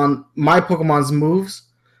based on my Pokemon's moves.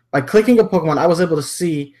 By clicking a Pokemon, I was able to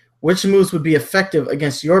see which moves would be effective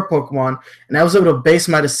against your Pokemon, and I was able to base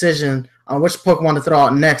my decision on which Pokemon to throw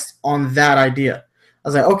out next on that idea. I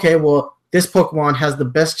was like, okay, well, this Pokemon has the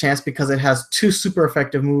best chance because it has two super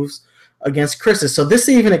effective moves against Chris's. So this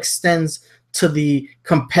even extends to the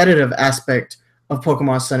competitive aspect of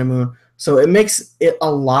Pokemon Sun and Moon. So it makes it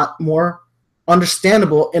a lot more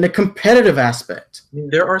understandable in a competitive aspect.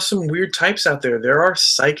 There are some weird types out there. There are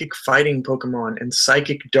psychic fighting Pokemon and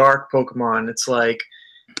psychic dark Pokemon. It's like,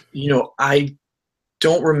 I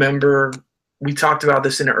don't remember. We talked about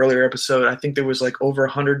this in an earlier episode. I think there was like over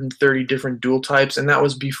 130 different dual types, and that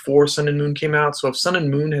was before Sun and Moon came out. So if Sun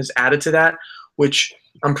and Moon has added to that, which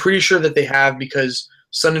I'm pretty sure that they have, because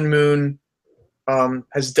Sun and Moon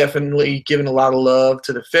has definitely given a lot of love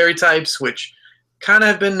to the fairy types, which kind of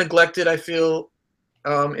have been neglected, I feel,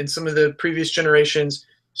 in some of the previous generations.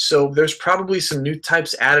 So there's probably some new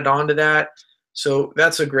types added onto that. So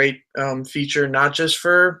that's a great feature, not just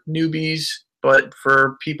for newbies, but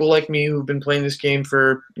for people like me who've been playing this game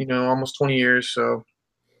for, almost 20 years. So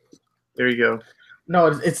there you go. No,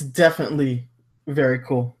 it's definitely very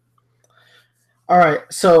cool. All right,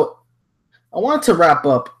 so I wanted to wrap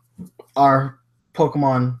up our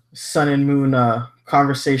Pokemon Sun and Moon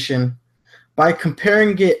conversation by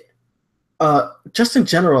comparing it just in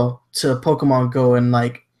general to Pokemon Go, and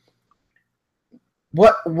like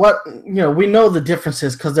what we know the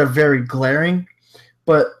differences because they're very glaring,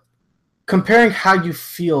 but comparing how you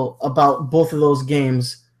feel about both of those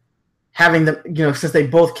games, having them, since they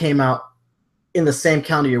both came out in the same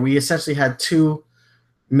calendar year, we essentially had two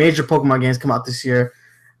major Pokemon games come out this year,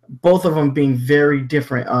 both of them being very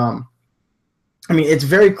different. It's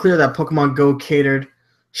very clear that Pokemon Go catered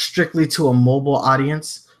strictly to a mobile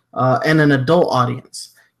audience and an adult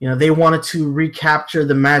audience. They wanted to recapture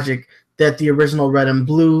the magic that the original Red and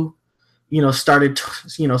Blue, started,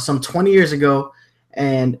 some 20 years ago.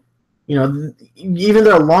 And, even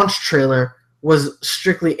their launch trailer was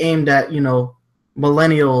strictly aimed at,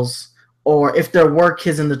 millennials, or if there were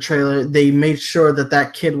kids in the trailer, they made sure that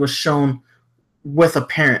that kid was shown with a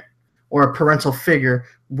parent or a parental figure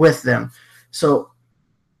with them. So,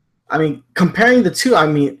 comparing the two,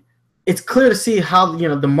 it's clear to see how,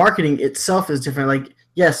 the marketing itself is different. Like,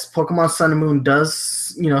 yes, Pokemon Sun and Moon does,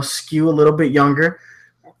 skew a little bit younger,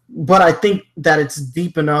 but I think that it's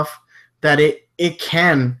deep enough that it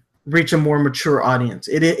can reach a more mature audience.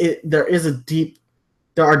 There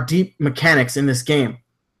are deep mechanics in this game,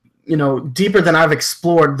 deeper than I've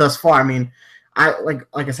explored thus far. Like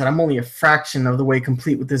I said, I'm only a fraction of the way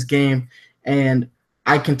complete with this game, and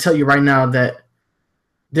I can tell you right now that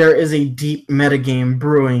there is a deep metagame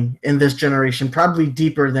brewing in this generation, probably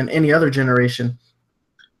deeper than any other generation.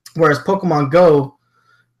 Whereas Pokemon Go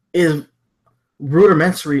is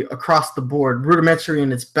rudimentary across the board, rudimentary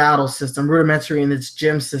in its battle system, rudimentary in its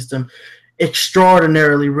gym system,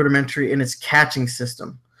 extraordinarily rudimentary in its catching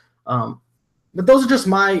system. But those are just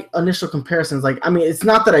my initial comparisons. It's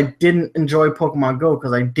not that I didn't enjoy Pokemon Go,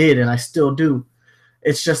 because I did and I still do.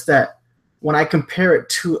 It's just that when I compare it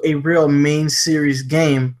to a real main series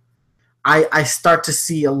game, I start to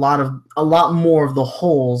see a lot more of the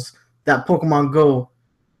holes that Pokemon Go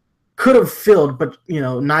could have filled, but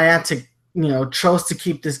Niantic chose to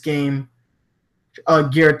keep this game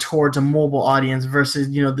geared towards a mobile audience versus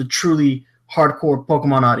the truly hardcore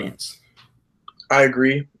Pokemon audience. I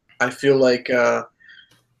agree. I feel like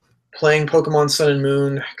playing Pokemon Sun and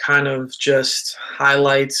Moon kind of just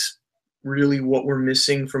highlights really what we're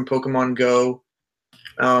missing from Pokemon Go,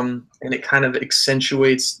 and it kind of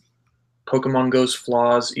accentuates Pokemon Go's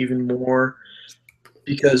flaws even more,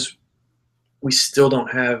 because we still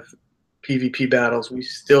don't have PvP battles. We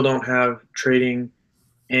still don't have trading,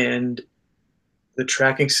 and the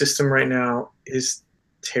tracking system right now is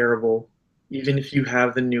terrible, even if you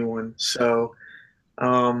have the new one. So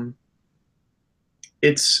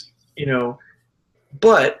it's,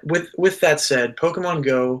 but with that said, Pokemon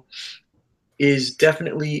Go is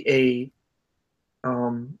definitely a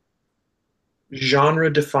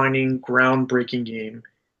genre-defining, groundbreaking game,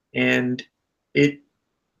 and it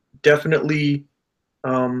definitely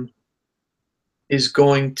um, is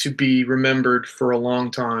going to be remembered for a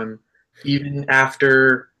long time, even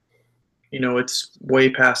after it's way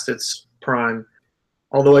past its prime.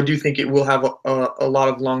 Although I do think it will have a lot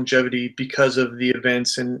of longevity because of the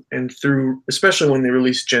events and through, especially when they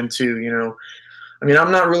release Gen 2. I mean,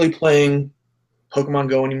 I'm not really playing Pokemon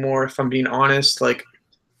Go anymore, if I'm being honest. Like,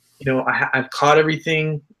 I've caught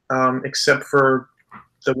everything except for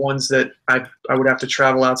the ones that I would have to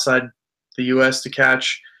travel outside the U.S. to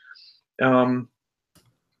catch. Um,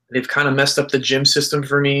 they've kind of messed up the gym system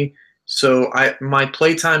for me. So my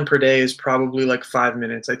playtime per day is probably like 5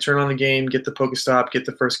 minutes. I turn on the game, get the Pokestop, get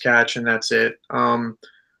the first catch, and that's it.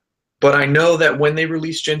 But I know that when they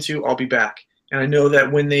release Gen 2, I'll be back. And I know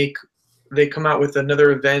that when they come out with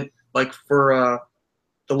another event, like for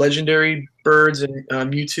the legendary birds and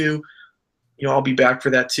Mewtwo, I'll be back for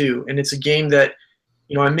that too. And it's a game that,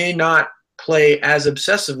 I may not play as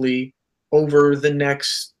obsessively over the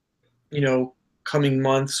next, coming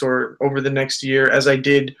months or over the next year as I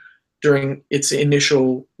did during its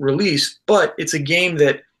initial release, but it's a game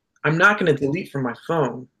that I'm not going to delete from my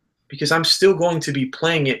phone because I'm still going to be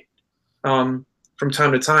playing it from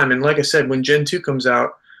time to time. And like I said, when Gen 2 comes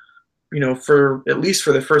out, for at least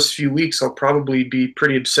for the first few weeks, I'll probably be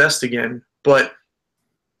pretty obsessed again. But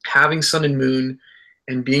having Sun and Moon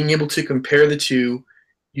and being able to compare the two,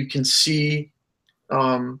 you can see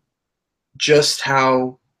just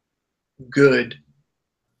how good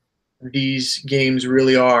these games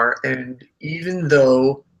really are. And even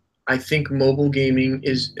though I think mobile gaming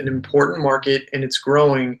is an important market and it's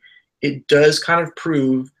growing, it does kind of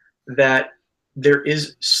prove that there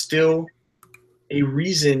is still a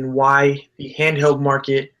reason why the handheld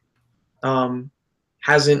market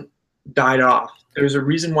hasn't died off. There's a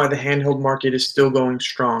reason why the handheld market is still going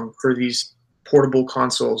strong for these portable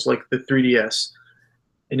consoles like the 3DS.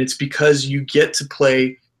 And it's because you get to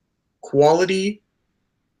play quality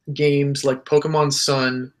games like Pokemon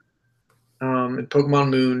Sun and Pokemon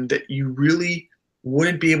Moon that you really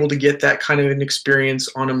wouldn't be able to get that kind of an experience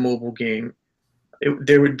on a mobile game.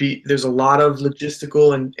 There's a lot of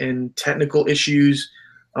logistical and technical issues,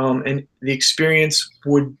 and the experience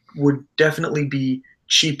would definitely be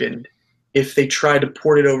cheapened if they tried to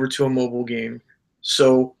port it over to a mobile game.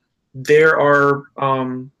 So there are,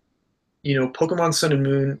 Pokemon Sun and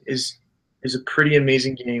Moon is a pretty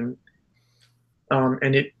amazing game,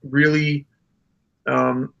 and it really,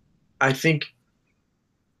 I think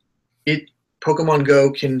it Pokemon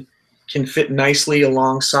Go can fit nicely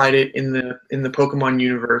alongside it in the Pokemon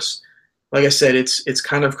universe. Like I said, it's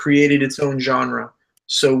kind of created its own genre.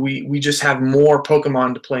 So we just have more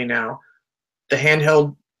Pokemon to play now. The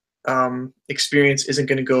handheld experience isn't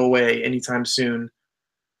going to go away anytime soon,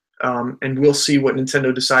 and we'll see what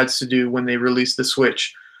Nintendo decides to do when they release the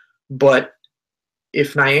Switch. But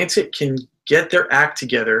if Niantic can get their act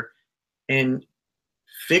together and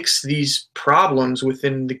fix these problems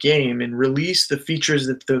within the game and release the features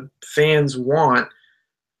that the fans want,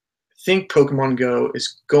 I think Pokemon Go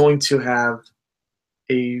is going to have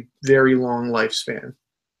a very long lifespan.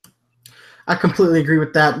 I completely agree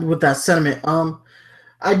with that sentiment.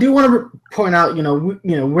 I do want to point out,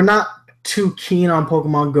 we're not too keen on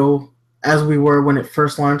Pokemon Go as we were when it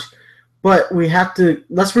first launched, but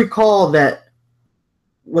let's recall that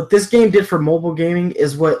what this game did for mobile gaming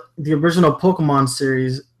is what the original Pokemon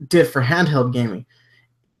series did for handheld gaming.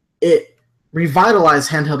 It revitalized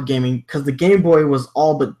handheld gaming because the Game Boy was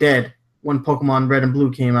all but dead when Pokemon Red and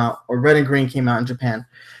Blue came out, or Red and Green came out in Japan.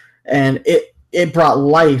 And it brought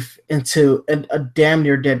life into a damn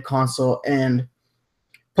near dead console, and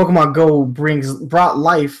Pokemon Go brought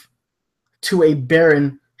life to a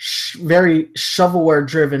barren, very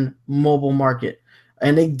shovelware-driven mobile market.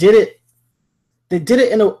 And they did it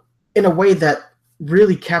in a way that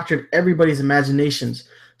really captured everybody's imaginations.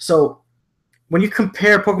 So when you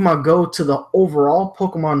compare Pokemon Go to the overall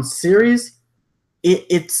Pokemon series,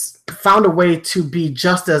 it's found a way to be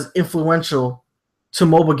just as influential to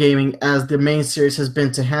mobile gaming as the main series has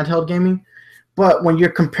been to handheld gaming. But when you're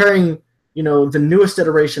comparing, the newest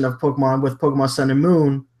iteration of Pokemon with Pokemon Sun and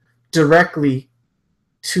Moon directly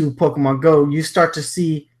to Pokemon Go, you start to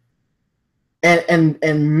see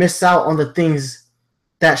and miss out on the things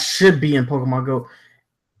that should be in Pokemon Go.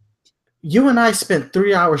 You and I spent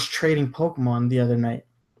 3 hours trading Pokemon the other night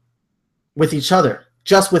with each other,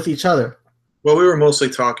 just with each other. Well, we were mostly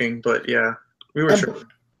talking, but yeah, we were trading.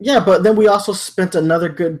 Yeah, but then we also spent another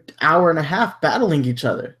good hour and a half battling each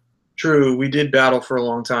other. True, we did battle for a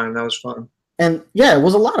long time. That was fun. And yeah, it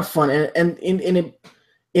was a lot of fun, and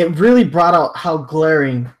it really brought out how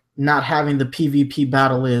glaring not having the PvP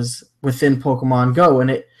battle is within Pokemon Go.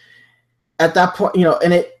 And it at that point,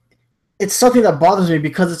 and it's something that bothers me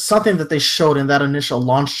because it's something that they showed in that initial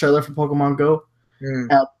launch trailer for Pokemon Go.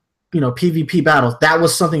 Mm. PvP battles. That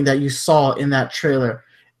was something that you saw in that trailer,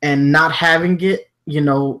 and not having it, in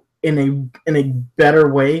a better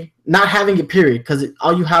way, not having it, period, because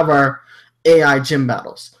all you have are AI gym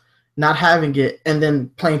battles. Not having it, and then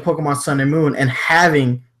playing Pokemon Sun and Moon and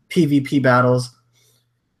having PvP battles,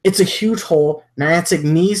 it's a huge hole. Niantic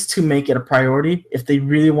needs to make it a priority if they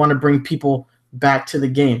really want to bring people back to the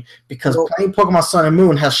game, because playing Pokemon Sun and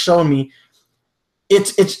Moon has shown me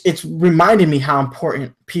it's reminded me how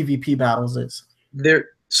important PvP battles is.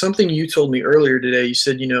 Something you told me earlier today. You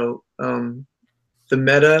said, the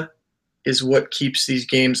meta is what keeps these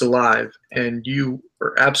games alive, and you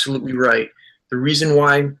are absolutely right. The reason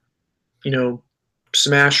why,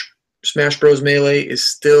 Smash Bros. Melee is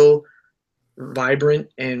still vibrant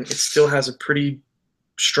and it still has a pretty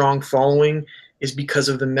strong following is because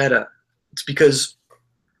of the meta. It's because,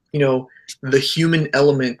 the human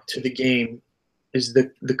element to the game is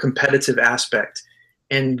the competitive aspect.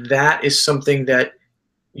 And that is something that,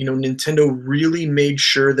 Nintendo really made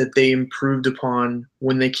sure that they improved upon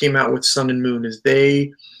when they came out with Sun and Moon, is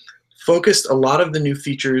they focused a lot of the new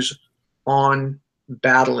features on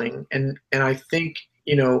battling. And I think,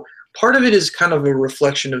 part of it is kind of a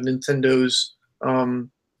reflection of Nintendo's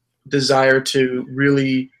desire to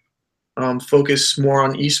really focus more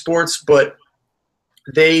on esports, but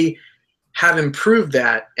they have improved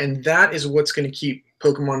that, and that is what's going to keep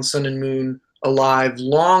Pokemon Sun and Moon alive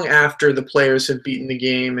long after the players have beaten the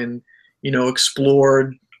game and,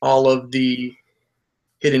 explored all of the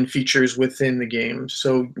hidden features within the game.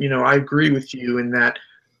 So, I agree with you in that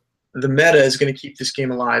the meta is going to keep this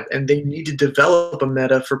game alive, and they need to develop a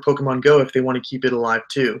meta for Pokemon Go if they want to keep it alive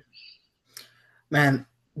too. Man,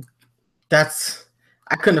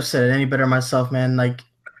 I couldn't have said it any better myself, man. Like,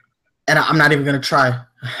 and I'm not even gonna try.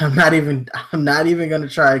 I'm not even gonna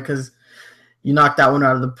try, because you knocked that one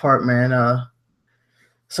out of the park, man.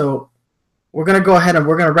 So we're gonna go ahead and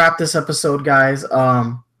we're gonna wrap this episode, guys.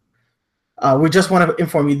 We just want to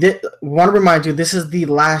inform you. We want to remind you this is the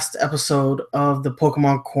last episode of the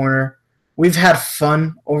Pokemon Corner. We've had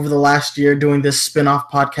fun over the last year doing this spin-off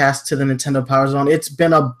podcast to the Nintendo Power Zone. It's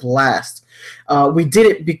been a blast. We did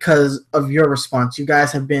it because of your response. You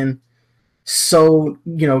guys have been so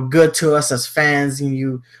good to us as fans, and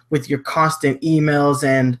you with your constant emails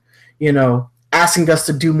and asking us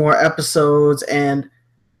to do more episodes. And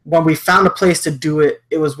when we found a place to do it,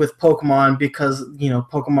 it was with Pokemon, because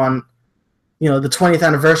Pokemon, the 20th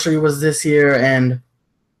anniversary was this year, and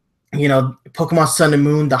Pokemon Sun and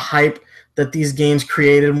Moon, the hype that these games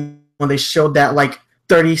created when they showed that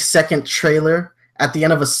 30-second trailer at the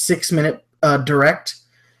end of a 6-minute direct,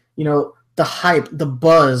 the hype, the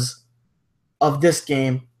buzz of this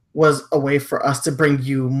game was a way for us to bring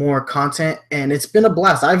you more content, and it's been a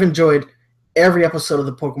blast. I've enjoyed every episode of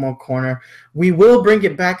the Pokemon Corner. We will bring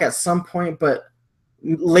it back at some point, but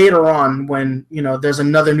later on, when there's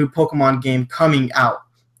another new Pokemon game coming out,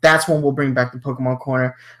 that's when we'll bring back the Pokemon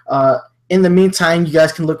Corner. In the meantime, you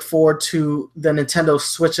guys can look forward to the Nintendo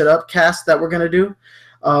Switch It Up cast that we're going to do,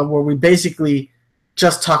 where we basically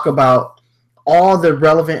just talk about all the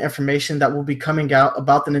relevant information that will be coming out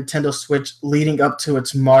about the Nintendo Switch leading up to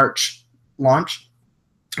its March launch.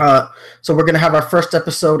 So we're going to have our first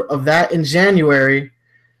episode of that in January,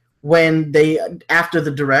 after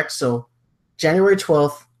the direct. So January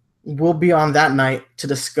 12th, we'll be on that night to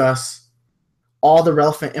discuss all the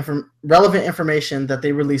relevant information that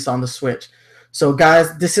they release on the Switch. So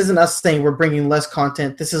guys, this isn't us saying we're bringing less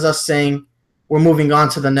content. This is us saying we're moving on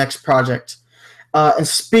to the next project. And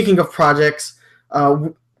speaking of projects,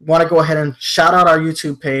 want to go ahead and shout out our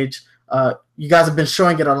YouTube page. You guys have been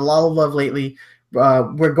showing it a lot of love lately.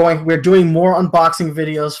 We're doing more unboxing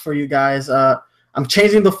videos for you guys. I'm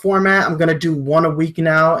changing the format. I'm gonna do one a week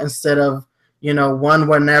now instead of one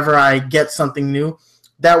whenever I get something new.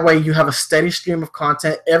 That way you have a steady stream of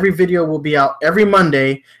content. Every video will be out every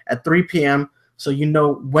Monday at 3 p.m. so you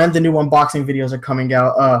know when the new unboxing videos are coming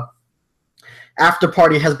out. After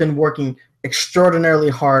Party has been working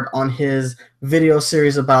extraordinarily hard on his video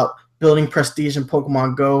series about building prestige in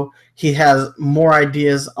Pokemon Go. He has more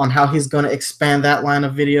ideas on how he's going to expand that line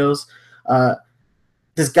of videos.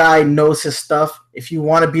 This guy knows his stuff. If you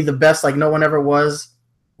want to be the best like no one ever was,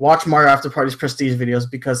 watch Mario After Party's prestige videos,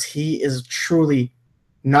 because he is truly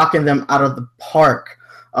knocking them out of the park.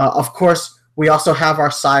 Of course, we also have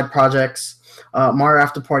our side projects. Mario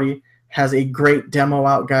After Party has a great demo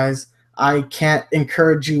out, guys. I can't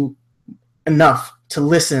encourage you enough to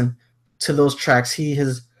listen to those tracks. He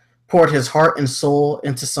has poured his heart and soul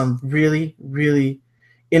into some really, really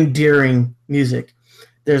endearing music.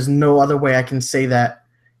 There's no other way I can say that.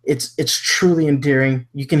 It's truly endearing.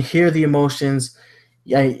 You can hear the emotions.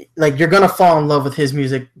 Yeah, like you're gonna fall in love with his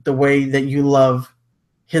music the way that you love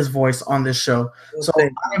his voice on this show. So I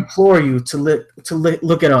implore you to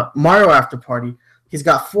look it up. Mario After Party. He's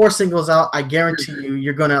got 4 singles out. I guarantee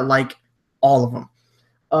you're gonna like all of them.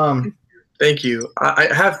 Thank you. I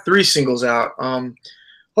have 3 singles out.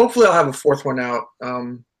 Hopefully, I'll have a 4th one out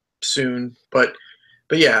soon. But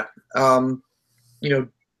yeah, I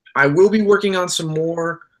will be working on some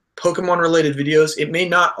more Pokemon-related videos. It may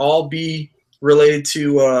not all be related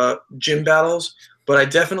to gym battles, but I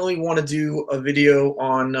definitely want to do a video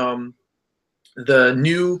on the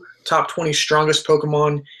new top 20 strongest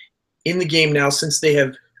Pokemon in the game now, since they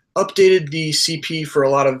have updated the CP for a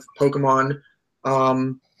lot of Pokemon.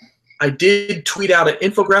 I did tweet out an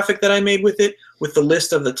infographic that I made with it, with the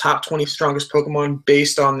list of the top 20 strongest Pokemon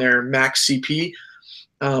based on their max CP.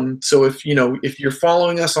 So if you're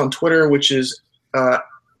following us on Twitter, which is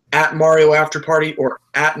at Mario After Party or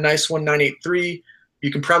at Nice1983,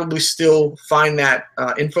 you can probably still find that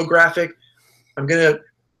infographic. I'm gonna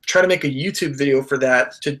try to make a YouTube video for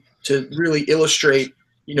that to really illustrate,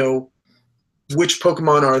 which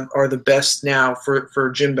Pokemon are the best now for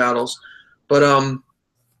gym battles. But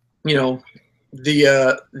with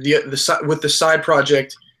the side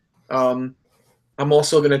project, I'm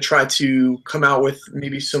also going to try to come out with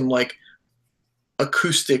maybe some like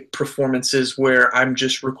acoustic performances where I'm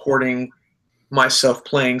just recording myself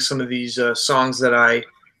playing some of these songs that I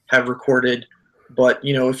have recorded. But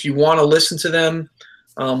if you want to listen to them,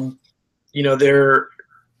 they're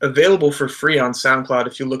available for free on SoundCloud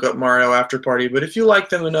if you look up Mario After Party. But if you like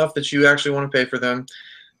them enough that you actually want to pay for them,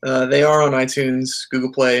 they are on iTunes,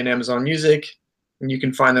 Google Play, and Amazon Music, and you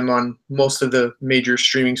can find them on most of the major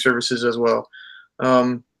streaming services as well.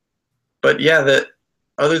 But yeah,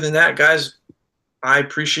 other than that, guys, I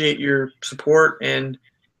appreciate your support, and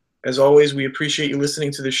as always, we appreciate you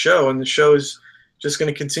listening to the show, and the show is just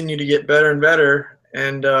going to continue to get better and better.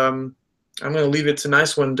 And I'm going to leave it to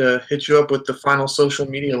Nice One to hit you up with the final social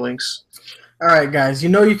media links. All right, guys,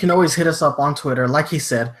 you can always hit us up on Twitter, like he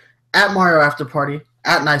said, at Mario After Party,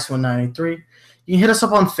 at Nice1983. You can hit us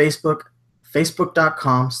up on Facebook,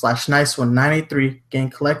 facebook.com/Nice1983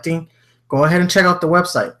 Game Collecting. Go ahead and check out the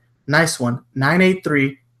website,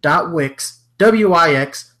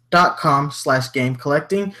 Nice1983.wix.com/Game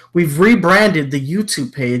Collecting. We've rebranded the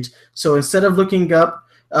YouTube page, so instead of looking up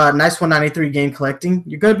Nice1983 Game Collecting,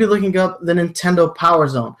 you're going to be looking up the Nintendo Power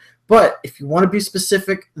Zone. But if you want to be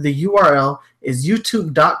specific, the URL is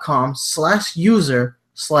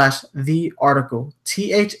youtube.com/user/thearticle,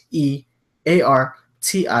 TheArticle.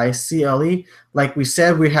 Like we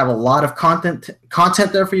said, we have a lot of content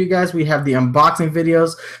there for you guys. We have the unboxing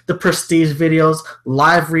videos, the prestige videos,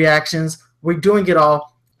 live reactions. We're doing it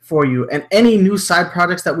all for you. And any new side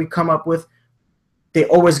projects that we come up with, they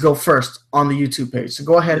always go first on the YouTube page. So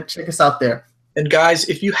go ahead and check us out there. And guys,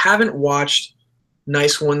 if you haven't watched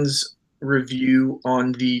Nice One's review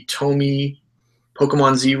on the Tomy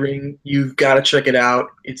Pokemon Z-Ring, you've got to check it out.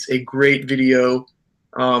 It's a great video.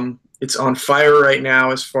 It's on fire right now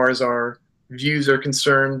as far as our views are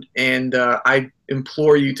concerned, and I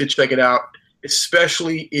implore you to check it out,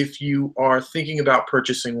 especially if you are thinking about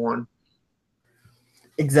purchasing one.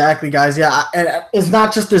 Exactly, guys. Yeah, and it's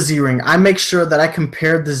not just the Z-Ring. I make sure that I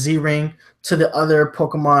compared the Z-Ring to the other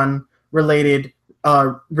Pokemon-related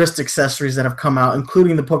wrist accessories that have come out,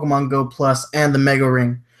 including the Pokemon Go Plus and the Mega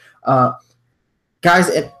Ring.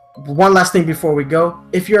 Guys, one last thing before we go.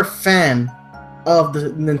 If you're a fan of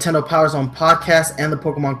the Nintendo Power Zone podcast and the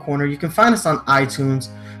Pokemon Corner, you can find us on iTunes,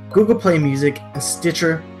 Google Play Music, and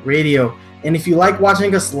Stitcher Radio. And if you like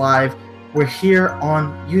watching us live, we're here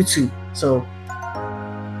on YouTube. So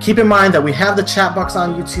keep in mind that we have the chat box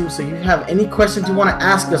on YouTube, so if you have any questions you want to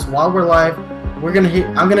ask us while we're live, I'm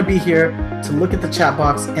gonna be here to look at the chat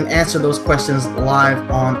box and answer those questions live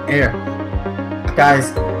on air.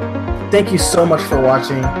 Guys, thank you so much for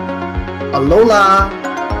watching. Alola!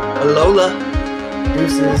 Alola!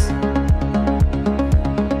 Deuces.